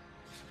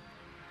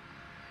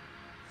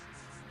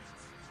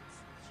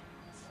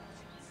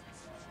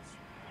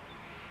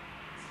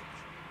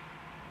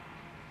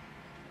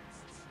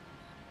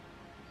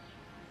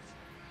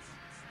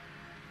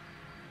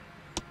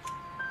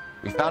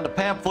 We found a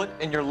pamphlet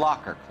in your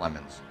locker,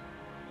 Clemens.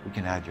 We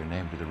can add your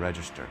name to the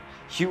register.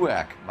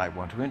 HUAC might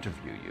want to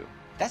interview you.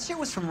 That shit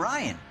was from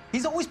Ryan.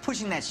 He's always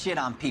pushing that shit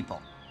on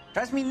people.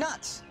 Drives me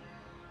nuts.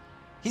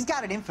 He's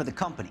got it in for the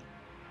company.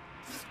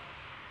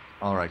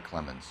 All right,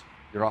 Clemens.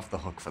 You're off the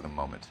hook for the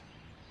moment.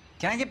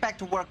 Can I get back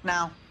to work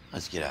now?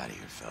 Let's get out of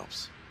here,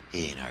 Phelps.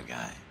 He ain't our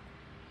guy.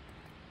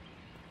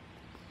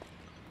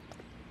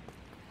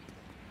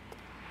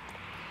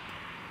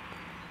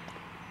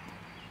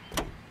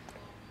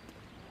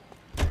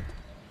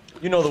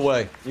 You know the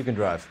way. You can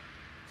drive.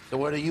 So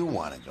where do you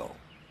want to go?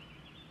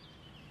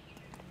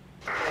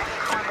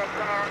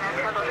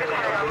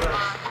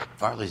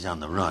 Farley's on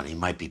the run. He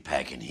might be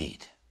packing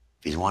heat.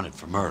 If he's wanted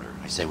for murder,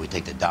 I say we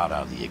take the doubt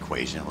out of the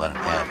equation and let him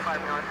have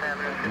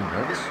it. You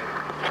nervous?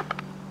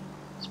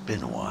 It's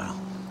been a while.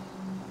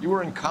 You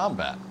were in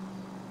combat.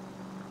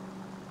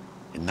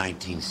 In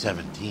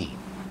 1917.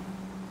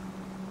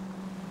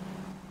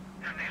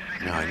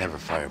 You know, I never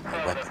fired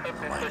my weapon in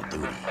the line of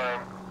duty.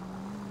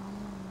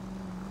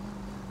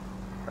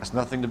 That's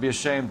nothing to be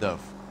ashamed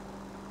of.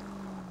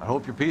 I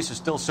hope your piece is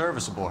still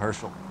serviceable,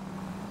 Herschel.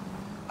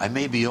 I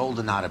may be old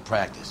and out of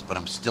practice, but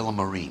I'm still a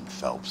Marine,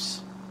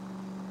 Phelps.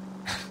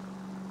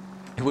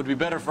 It would be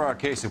better for our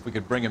case if we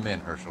could bring him in,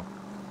 Herschel.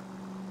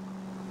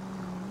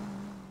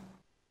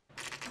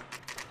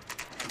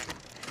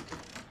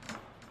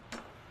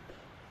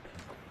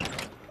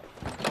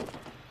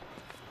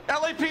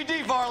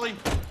 LAPD, Varley!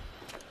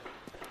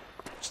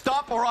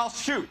 Stop or I'll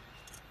shoot!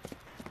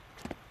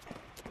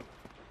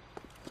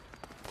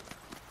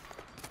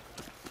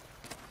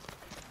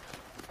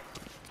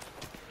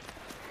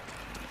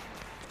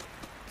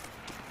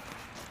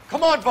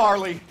 Come on,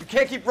 Varley! You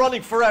can't keep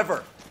running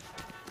forever!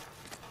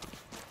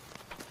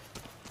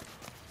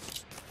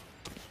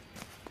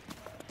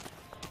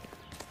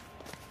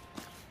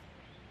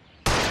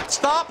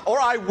 Stop or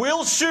I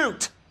will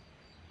shoot!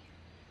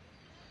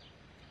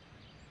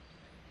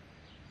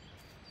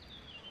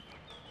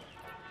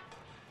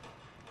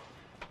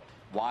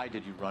 Why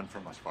did you run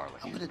from us, Varley?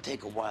 I'm gonna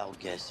take a wild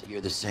guess that you're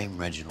the same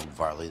Reginald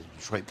Varley the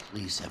Detroit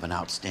police have an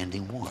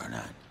outstanding warrant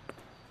on.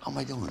 How am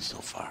I doing so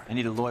far? I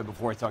need a lawyer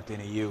before I talk to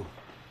any of you.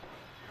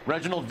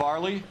 Reginald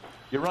Varley,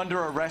 you're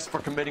under arrest for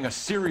committing a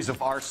series of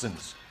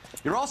arsons.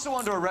 You're also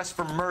under arrest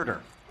for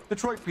murder.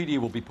 Detroit PD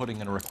will be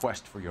putting in a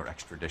request for your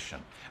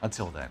extradition.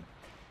 Until then,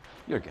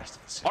 you're a guest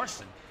of the city.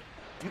 Arson?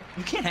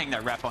 You can't hang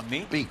that rap on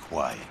me. Be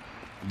quiet.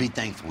 Be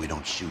thankful we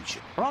don't shoot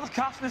you. Are all the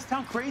cops in this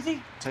town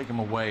crazy? Take him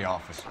away,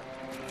 officer.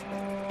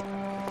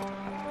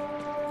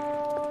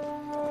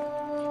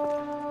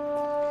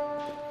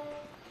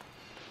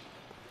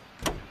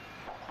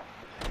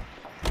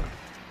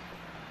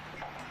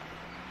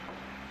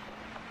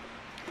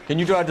 Can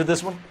you drive to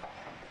this one?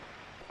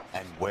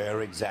 And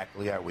where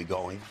exactly are we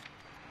going?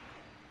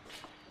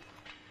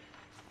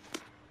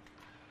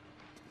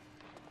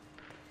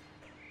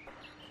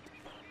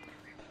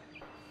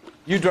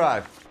 You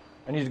drive.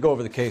 I need to go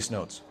over the case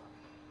notes.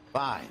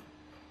 Fine.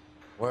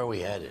 Where are we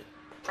headed?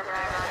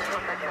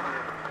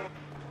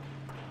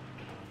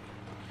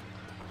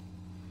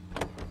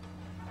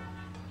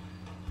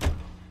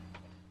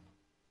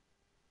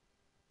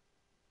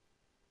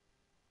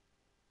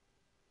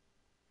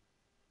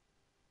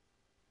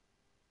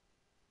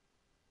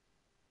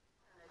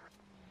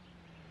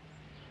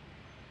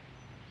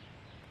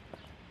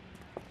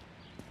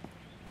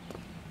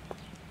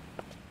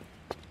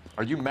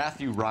 Are you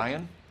Matthew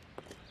Ryan?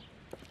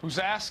 Who's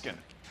asking?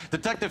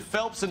 Detective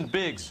Phelps and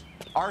Biggs.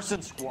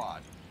 Arson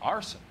squad.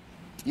 Arson?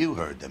 You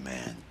heard the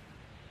man.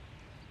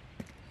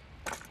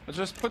 Let's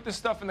just put this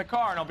stuff in the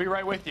car and I'll be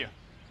right with you.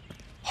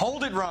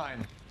 Hold it,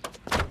 Ryan.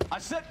 I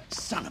said,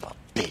 son of a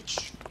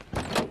bitch.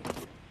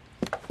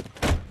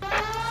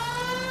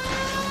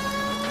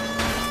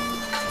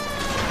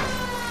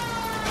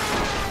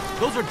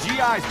 Those are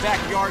GI's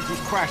backyards he's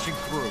crashing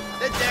through.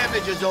 The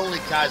damage is only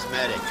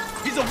cosmetic.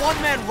 He's a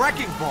one-man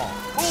wrecking ball.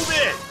 Move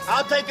in.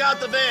 I'll take out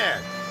the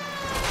van.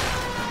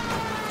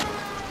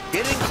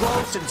 Get in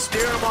close and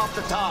steer him off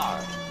the tar.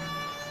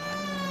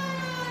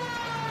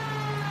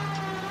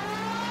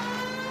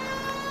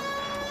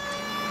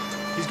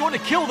 He's going to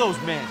kill those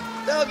men.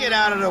 They'll get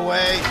out of the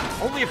way.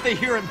 Only if they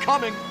hear him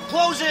coming.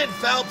 Close in,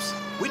 Phelps.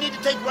 We need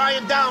to take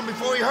Ryan down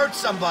before he hurts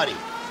somebody.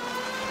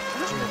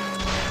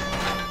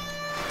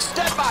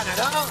 Step on it,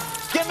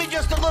 huh? Get me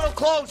just a little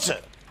closer.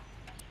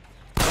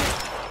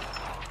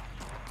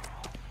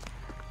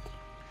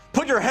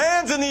 Put your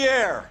hands in the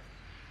air!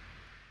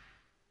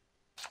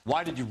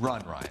 Why did you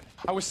run, Ryan?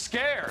 I was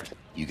scared.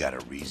 You got a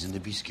reason to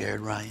be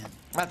scared, Ryan?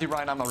 Matthew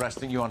Ryan, I'm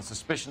arresting you on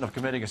suspicion of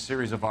committing a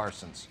series of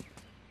arsons.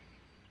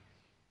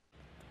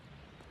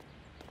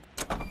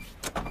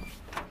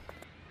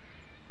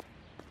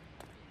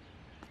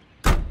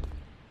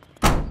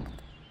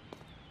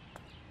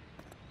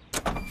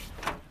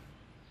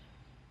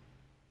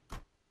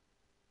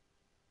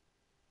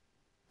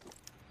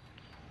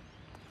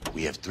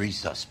 We have 3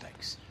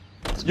 suspects.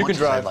 As You much can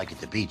drive. as I'd like it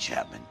to be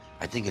Chapman,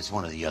 I think it's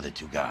one of the other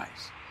 2 guys.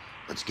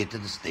 Let's get to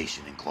the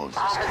station and close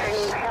this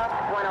case.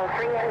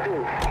 103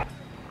 NB.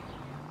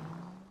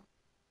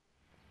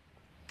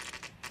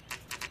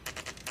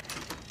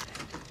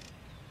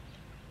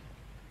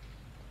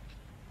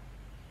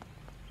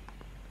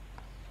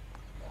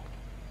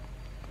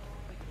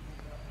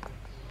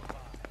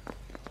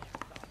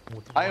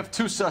 I have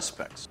 2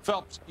 suspects.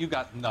 Phelps, you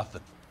got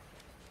nothing.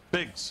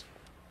 Biggs,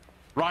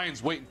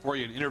 Ryan's waiting for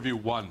you in interview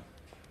 1.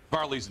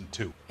 Varley's in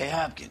 2. Hey,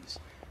 Hopkins,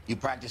 you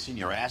practicing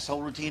your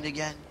asshole routine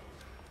again?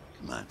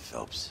 Come on,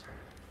 Phelps.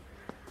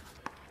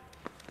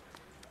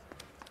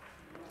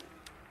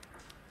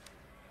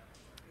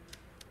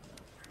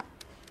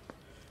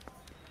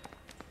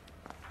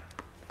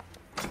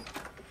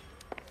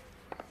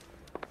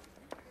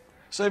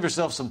 Save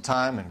yourself some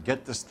time and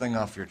get this thing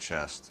off your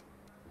chest.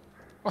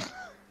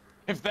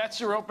 If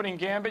that's your opening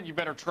gambit, you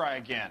better try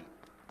again.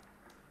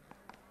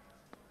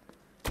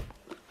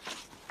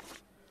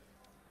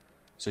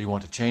 So you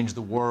want to change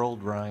the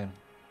world, Ryan?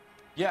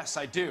 Yes,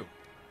 I do.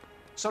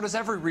 So does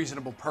every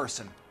reasonable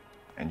person.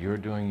 And you're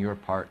doing your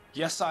part?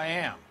 Yes, I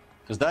am.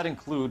 Does that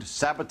include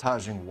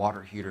sabotaging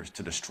water heaters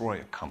to destroy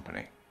a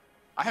company?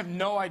 I have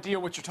no idea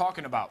what you're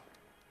talking about.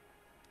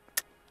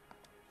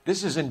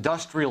 This is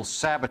industrial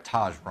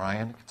sabotage,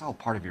 Ryan. It's all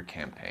part of your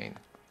campaign.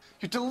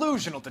 You're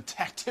delusional,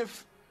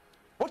 detective.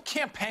 What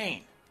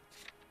campaign?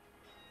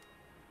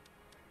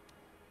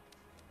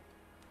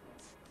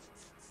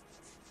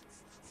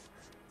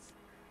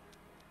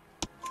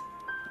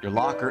 Your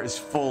locker is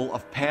full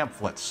of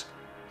pamphlets.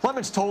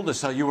 Clemens told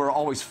us how you were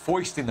always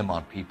foisting them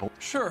on people.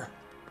 Sure.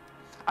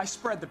 I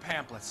spread the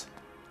pamphlets.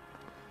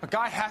 A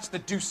guy has to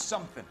do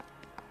something.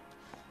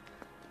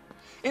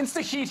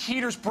 Insta-heat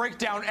heaters break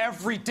down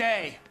every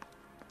day.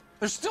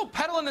 They're still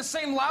peddling the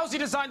same lousy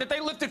design that they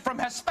lifted from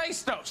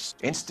Hephaestus.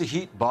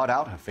 Insta-heat bought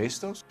out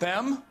Hephaestus?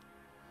 Them,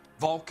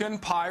 Vulcan,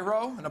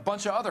 Pyro, and a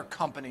bunch of other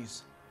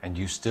companies. And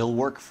you still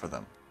work for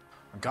them?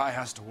 A guy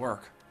has to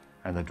work.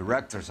 And the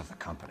directors of the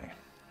company.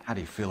 How do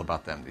you feel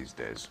about them these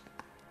days?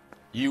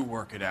 You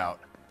work it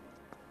out.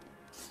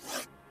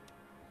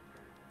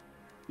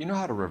 You know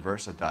how to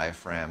reverse a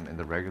diaphragm in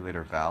the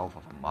regulator valve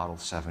of a Model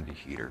 70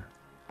 heater?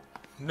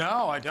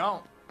 No, I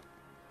don't.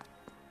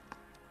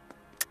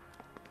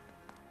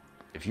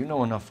 If you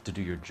know enough to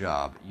do your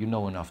job, you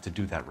know enough to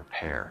do that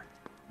repair.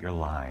 You're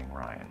lying,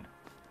 Ryan.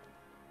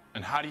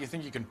 And how do you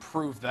think you can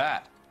prove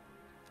that?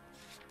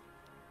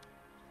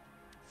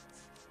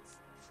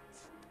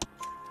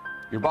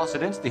 Your boss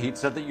at InstaHeat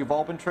said that you've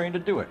all been trained to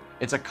do it.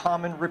 It's a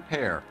common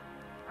repair.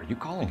 Are you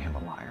calling him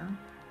a liar?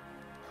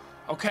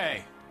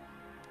 Okay,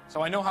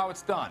 so I know how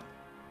it's done.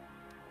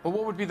 But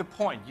what would be the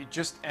point? You'd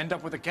just end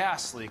up with a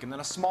gas leak and then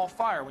a small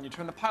fire when you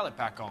turn the pilot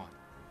back on.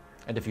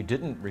 And if you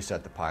didn't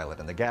reset the pilot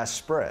and the gas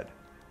spread,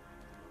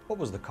 what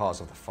was the cause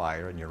of the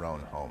fire in your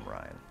own home,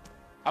 Ryan?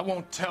 I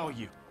won't tell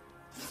you.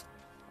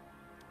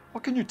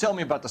 What can you tell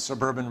me about the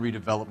Suburban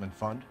Redevelopment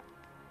Fund?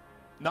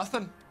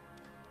 Nothing.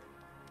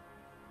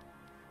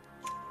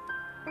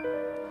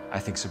 I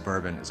think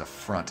Suburban is a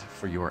front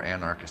for your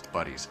anarchist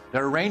buddies.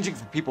 They're arranging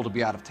for people to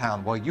be out of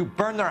town while you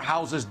burn their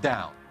houses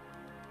down.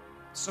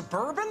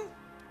 Suburban?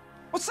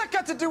 What's that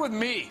got to do with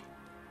me?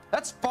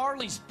 That's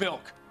Farley's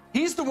bilk.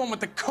 He's the one with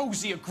the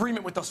cozy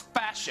agreement with those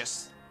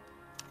fascists.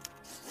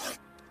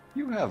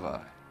 You have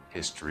a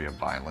history of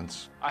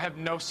violence. I have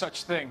no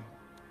such thing.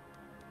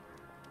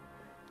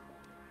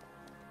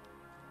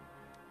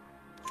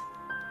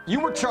 You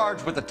were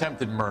charged with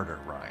attempted murder,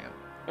 Ryan.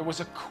 It was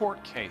a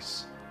court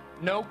case.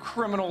 No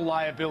criminal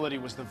liability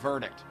was the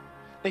verdict.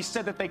 They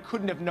said that they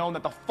couldn't have known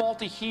that the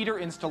faulty heater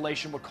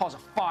installation would cause a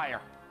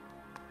fire.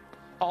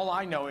 All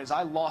I know is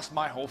I lost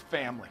my whole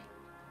family.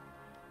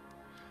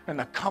 And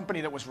the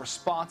company that was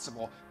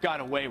responsible got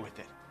away with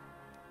it.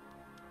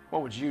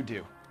 What would you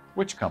do?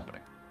 Which company?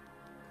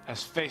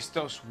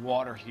 Hephaestus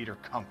Water Heater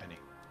Company.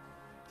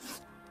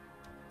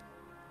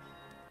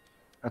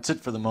 That's it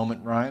for the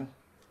moment, Ryan.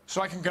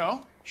 So I can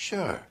go?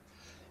 Sure.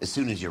 As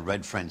soon as your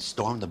red friends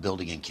storm the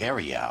building and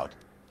carry you out,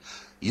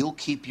 you'll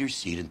keep your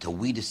seat until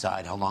we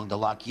decide how long to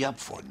lock you up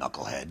for,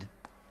 knucklehead.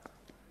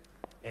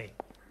 Hey,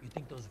 you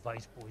think those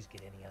Vice boys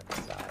get any on the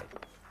side?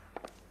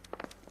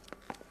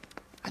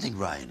 I think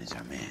Ryan is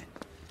our man.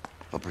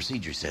 But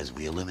procedure says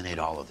we eliminate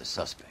all of the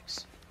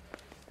suspects.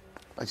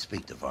 Let's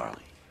speak to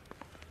Varley.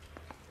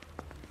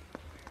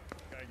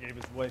 Guy gave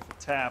his wife a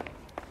tap.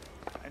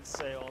 I'd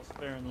say all's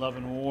fair in love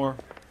and war.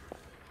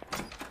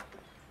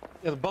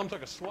 Yeah, the bum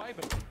took a swipe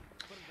at me.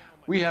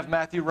 We have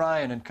Matthew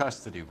Ryan in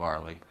custody,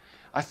 Varley.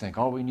 I think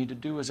all we need to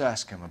do is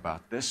ask him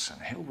about this, and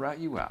he'll rat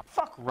you out.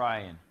 Fuck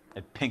Ryan,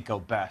 that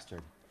pinko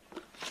bastard.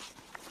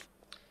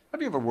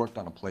 Have you ever worked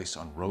on a place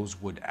on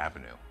Rosewood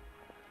Avenue?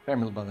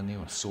 Family by the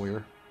name of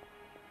Sawyer?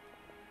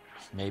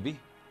 Maybe.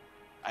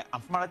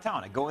 I'm from out of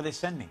town. I go where they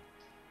send me.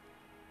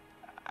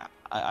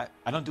 I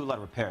don't do a lot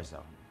of repairs,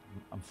 though.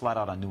 I'm flat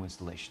out on new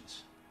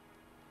installations.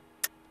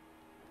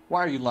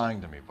 Why are you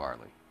lying to me,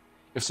 Varley?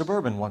 If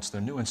Suburban wants their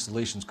new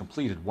installations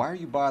completed, why are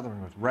you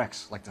bothering with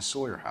wrecks like the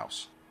Sawyer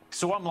house?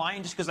 So I'm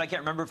lying just because I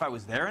can't remember if I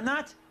was there or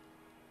not?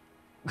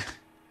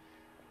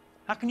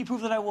 How can you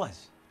prove that I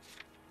was?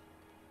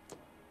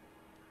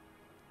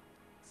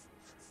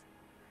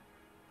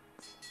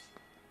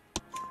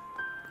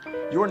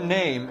 Your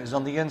name is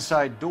on the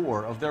inside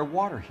door of their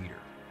water heater.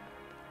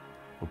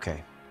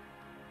 Okay.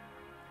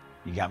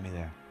 You got me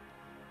there.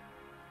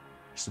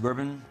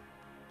 Suburban,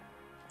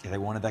 yeah, they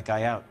wanted that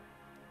guy out.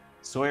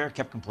 Sawyer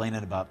kept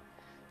complaining about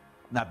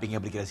not being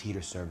able to get his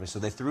heater service, so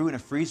they threw in a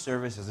free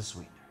service as a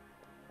sweetener.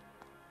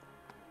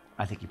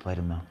 I think he played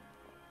him, though,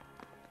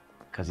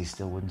 because he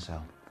still wouldn't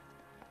sell.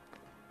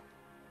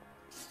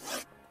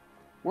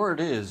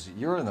 Word is,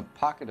 you're in the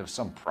pocket of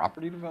some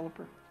property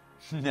developer?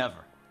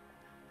 Never.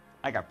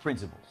 I got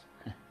principles.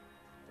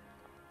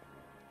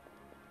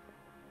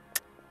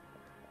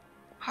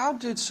 How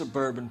did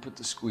Suburban put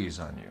the squeeze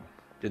on you?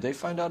 Did they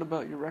find out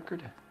about your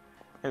record?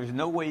 There's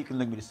no way you can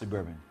link me to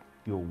Suburban.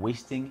 You're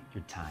wasting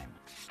your time.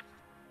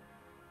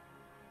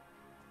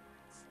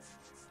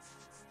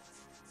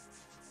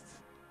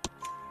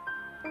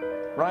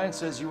 Ryan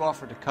says you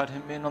offered to cut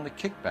him in on the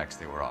kickbacks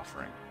they were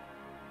offering.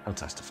 He'll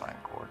testify in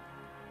court.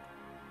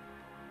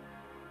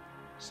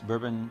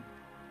 Suburban,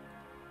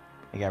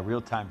 they got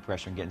real time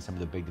pressure on getting some of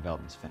the big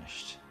developments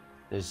finished.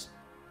 There's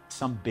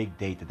some big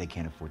date that they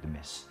can't afford to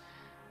miss.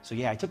 So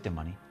yeah, I took their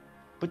money.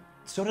 But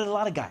so did a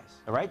lot of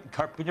guys, all right?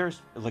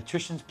 Carpenters,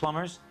 electricians,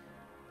 plumbers.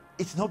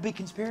 It's no big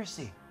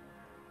conspiracy.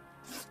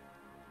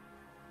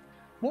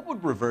 What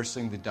would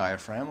reversing the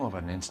diaphragm of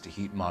an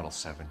Insta-Heat Model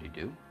 70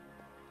 do?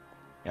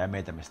 Yeah, I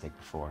made that mistake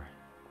before.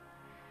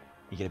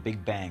 You get a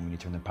big bang when you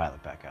turn the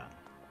pilot back on.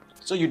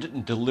 So you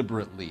didn't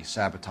deliberately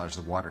sabotage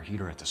the water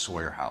heater at the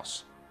Sawyer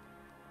house?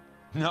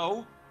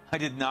 No, I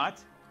did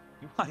not.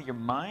 You out of your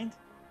mind?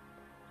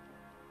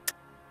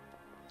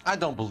 I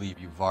don't believe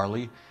you,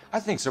 Varley. I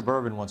think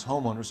Suburban wants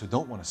homeowners who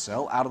don't want to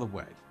sell out of the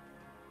way.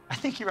 I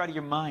think you're out of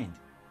your mind.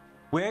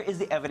 Where is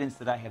the evidence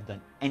that I have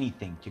done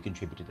anything to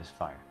contribute to this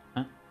fire,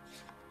 huh?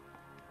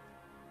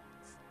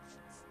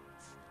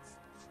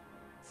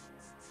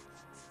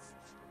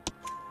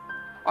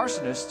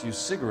 Arsonists use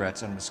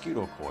cigarettes and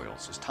mosquito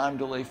coils as time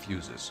delay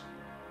fuses.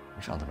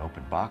 We found an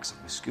open box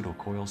of mosquito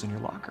coils in your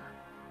locker.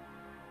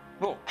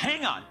 Whoa,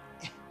 hang on.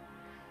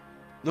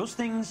 Those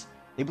things,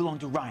 they belong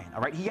to Ryan,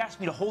 all right? He asked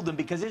me to hold them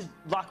because his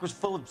locker's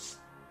full of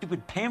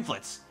stupid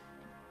pamphlets.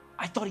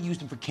 I thought he used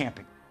them for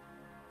camping.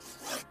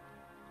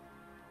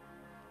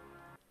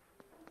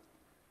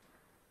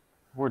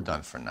 We're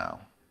done for now.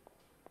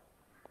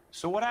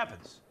 So what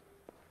happens?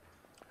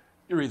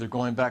 You're either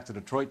going back to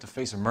Detroit to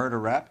face a murder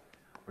rap,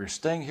 or you're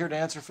staying here to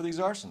answer for these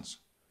arsons.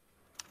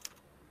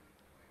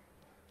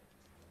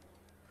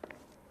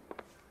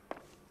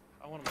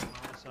 I want him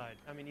on my side.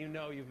 I mean, you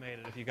know you've made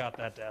it if you got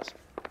that desk.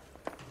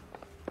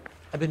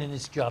 I've been in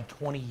this job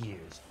 20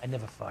 years. I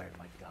never fired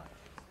my gun.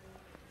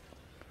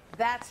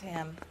 That's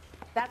him.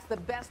 That's the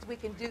best we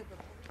can do.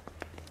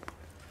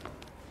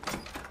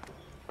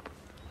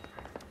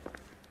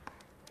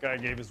 Guy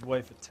gave his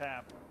wife a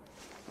tap.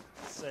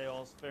 I'd say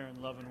all's fair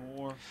in love and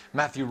war.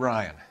 Matthew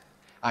Ryan,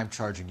 I'm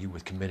charging you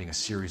with committing a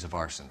series of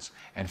arsons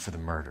and for the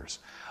murders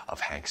of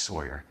Hank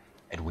Sawyer,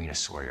 Edwina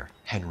Sawyer,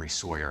 Henry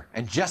Sawyer,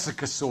 and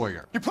Jessica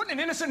Sawyer. You're putting an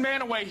innocent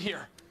man away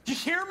here. You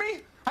hear me?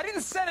 I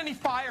didn't set any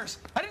fires.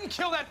 I didn't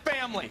kill that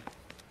family.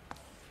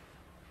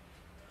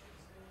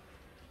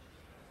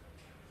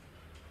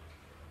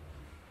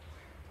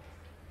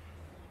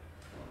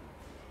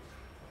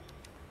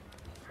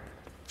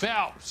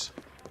 Phelps,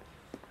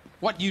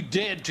 what you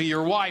did to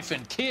your wife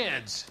and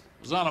kids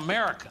was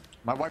un-American.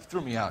 My wife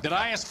threw me out. Did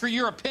I ask for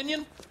your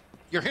opinion?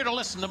 You're here to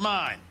listen to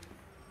mine.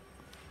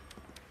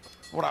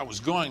 What I was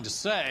going to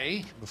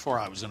say, before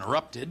I was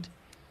interrupted,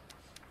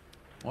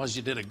 was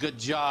you did a good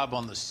job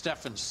on the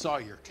Stephen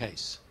Sawyer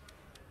case.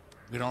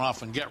 We don't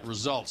often get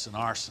results in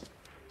arson,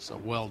 so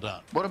well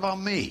done. What about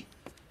me?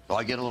 Do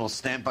I get a little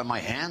stamp on my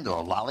hand or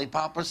a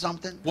lollipop or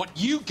something? What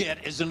you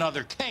get is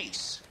another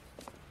case.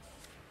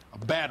 A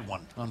bad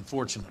one,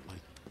 unfortunately.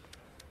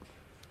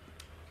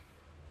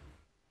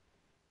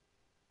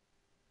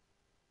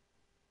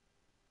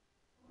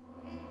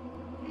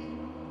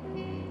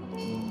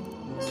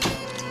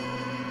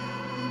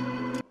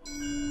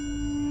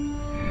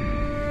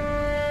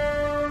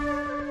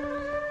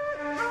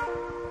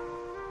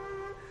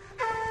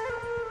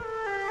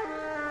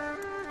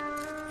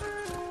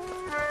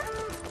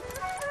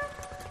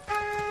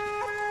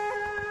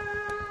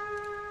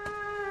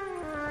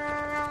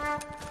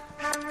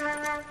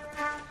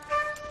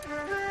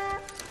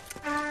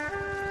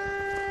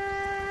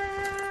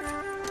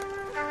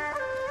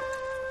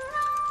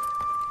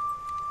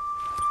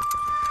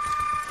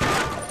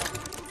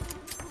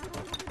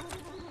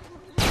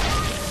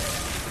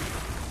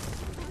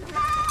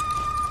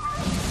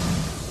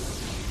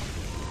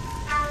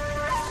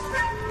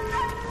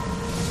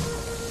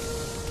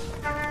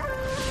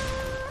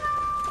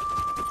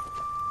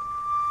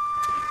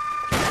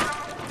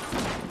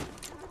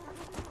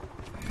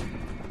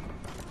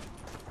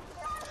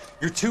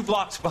 You're 2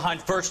 blocks behind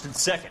 1st and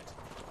 2nd.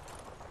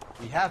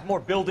 We have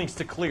more buildings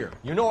to clear.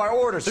 You know our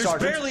orders,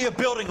 Sergeant. There's barely a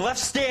building left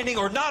standing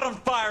or not on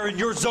fire in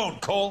your zone,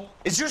 Cole.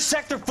 Is your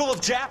sector full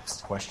of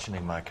Japs?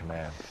 Questioning my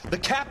command. The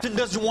captain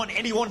doesn't want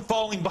anyone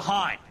falling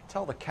behind.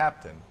 Tell the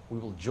captain we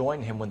will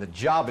join him when the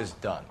job is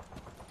done.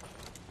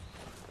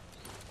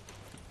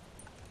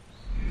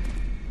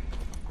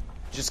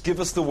 Just give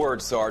us the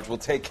word, Sarge. We'll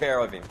take care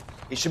of him.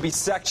 He should be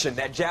sectioned.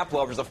 That Jap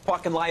lover's a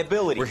fucking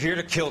liability. We're here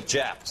to kill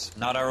Japs,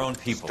 not our own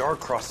people.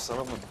 Star-crossed son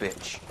of a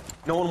bitch.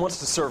 No one wants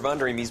to serve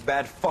under him. He's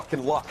bad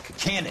fucking luck.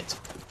 Can it?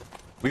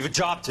 We have a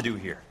job to do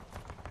here.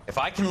 If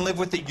I can live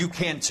with it, you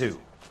can too.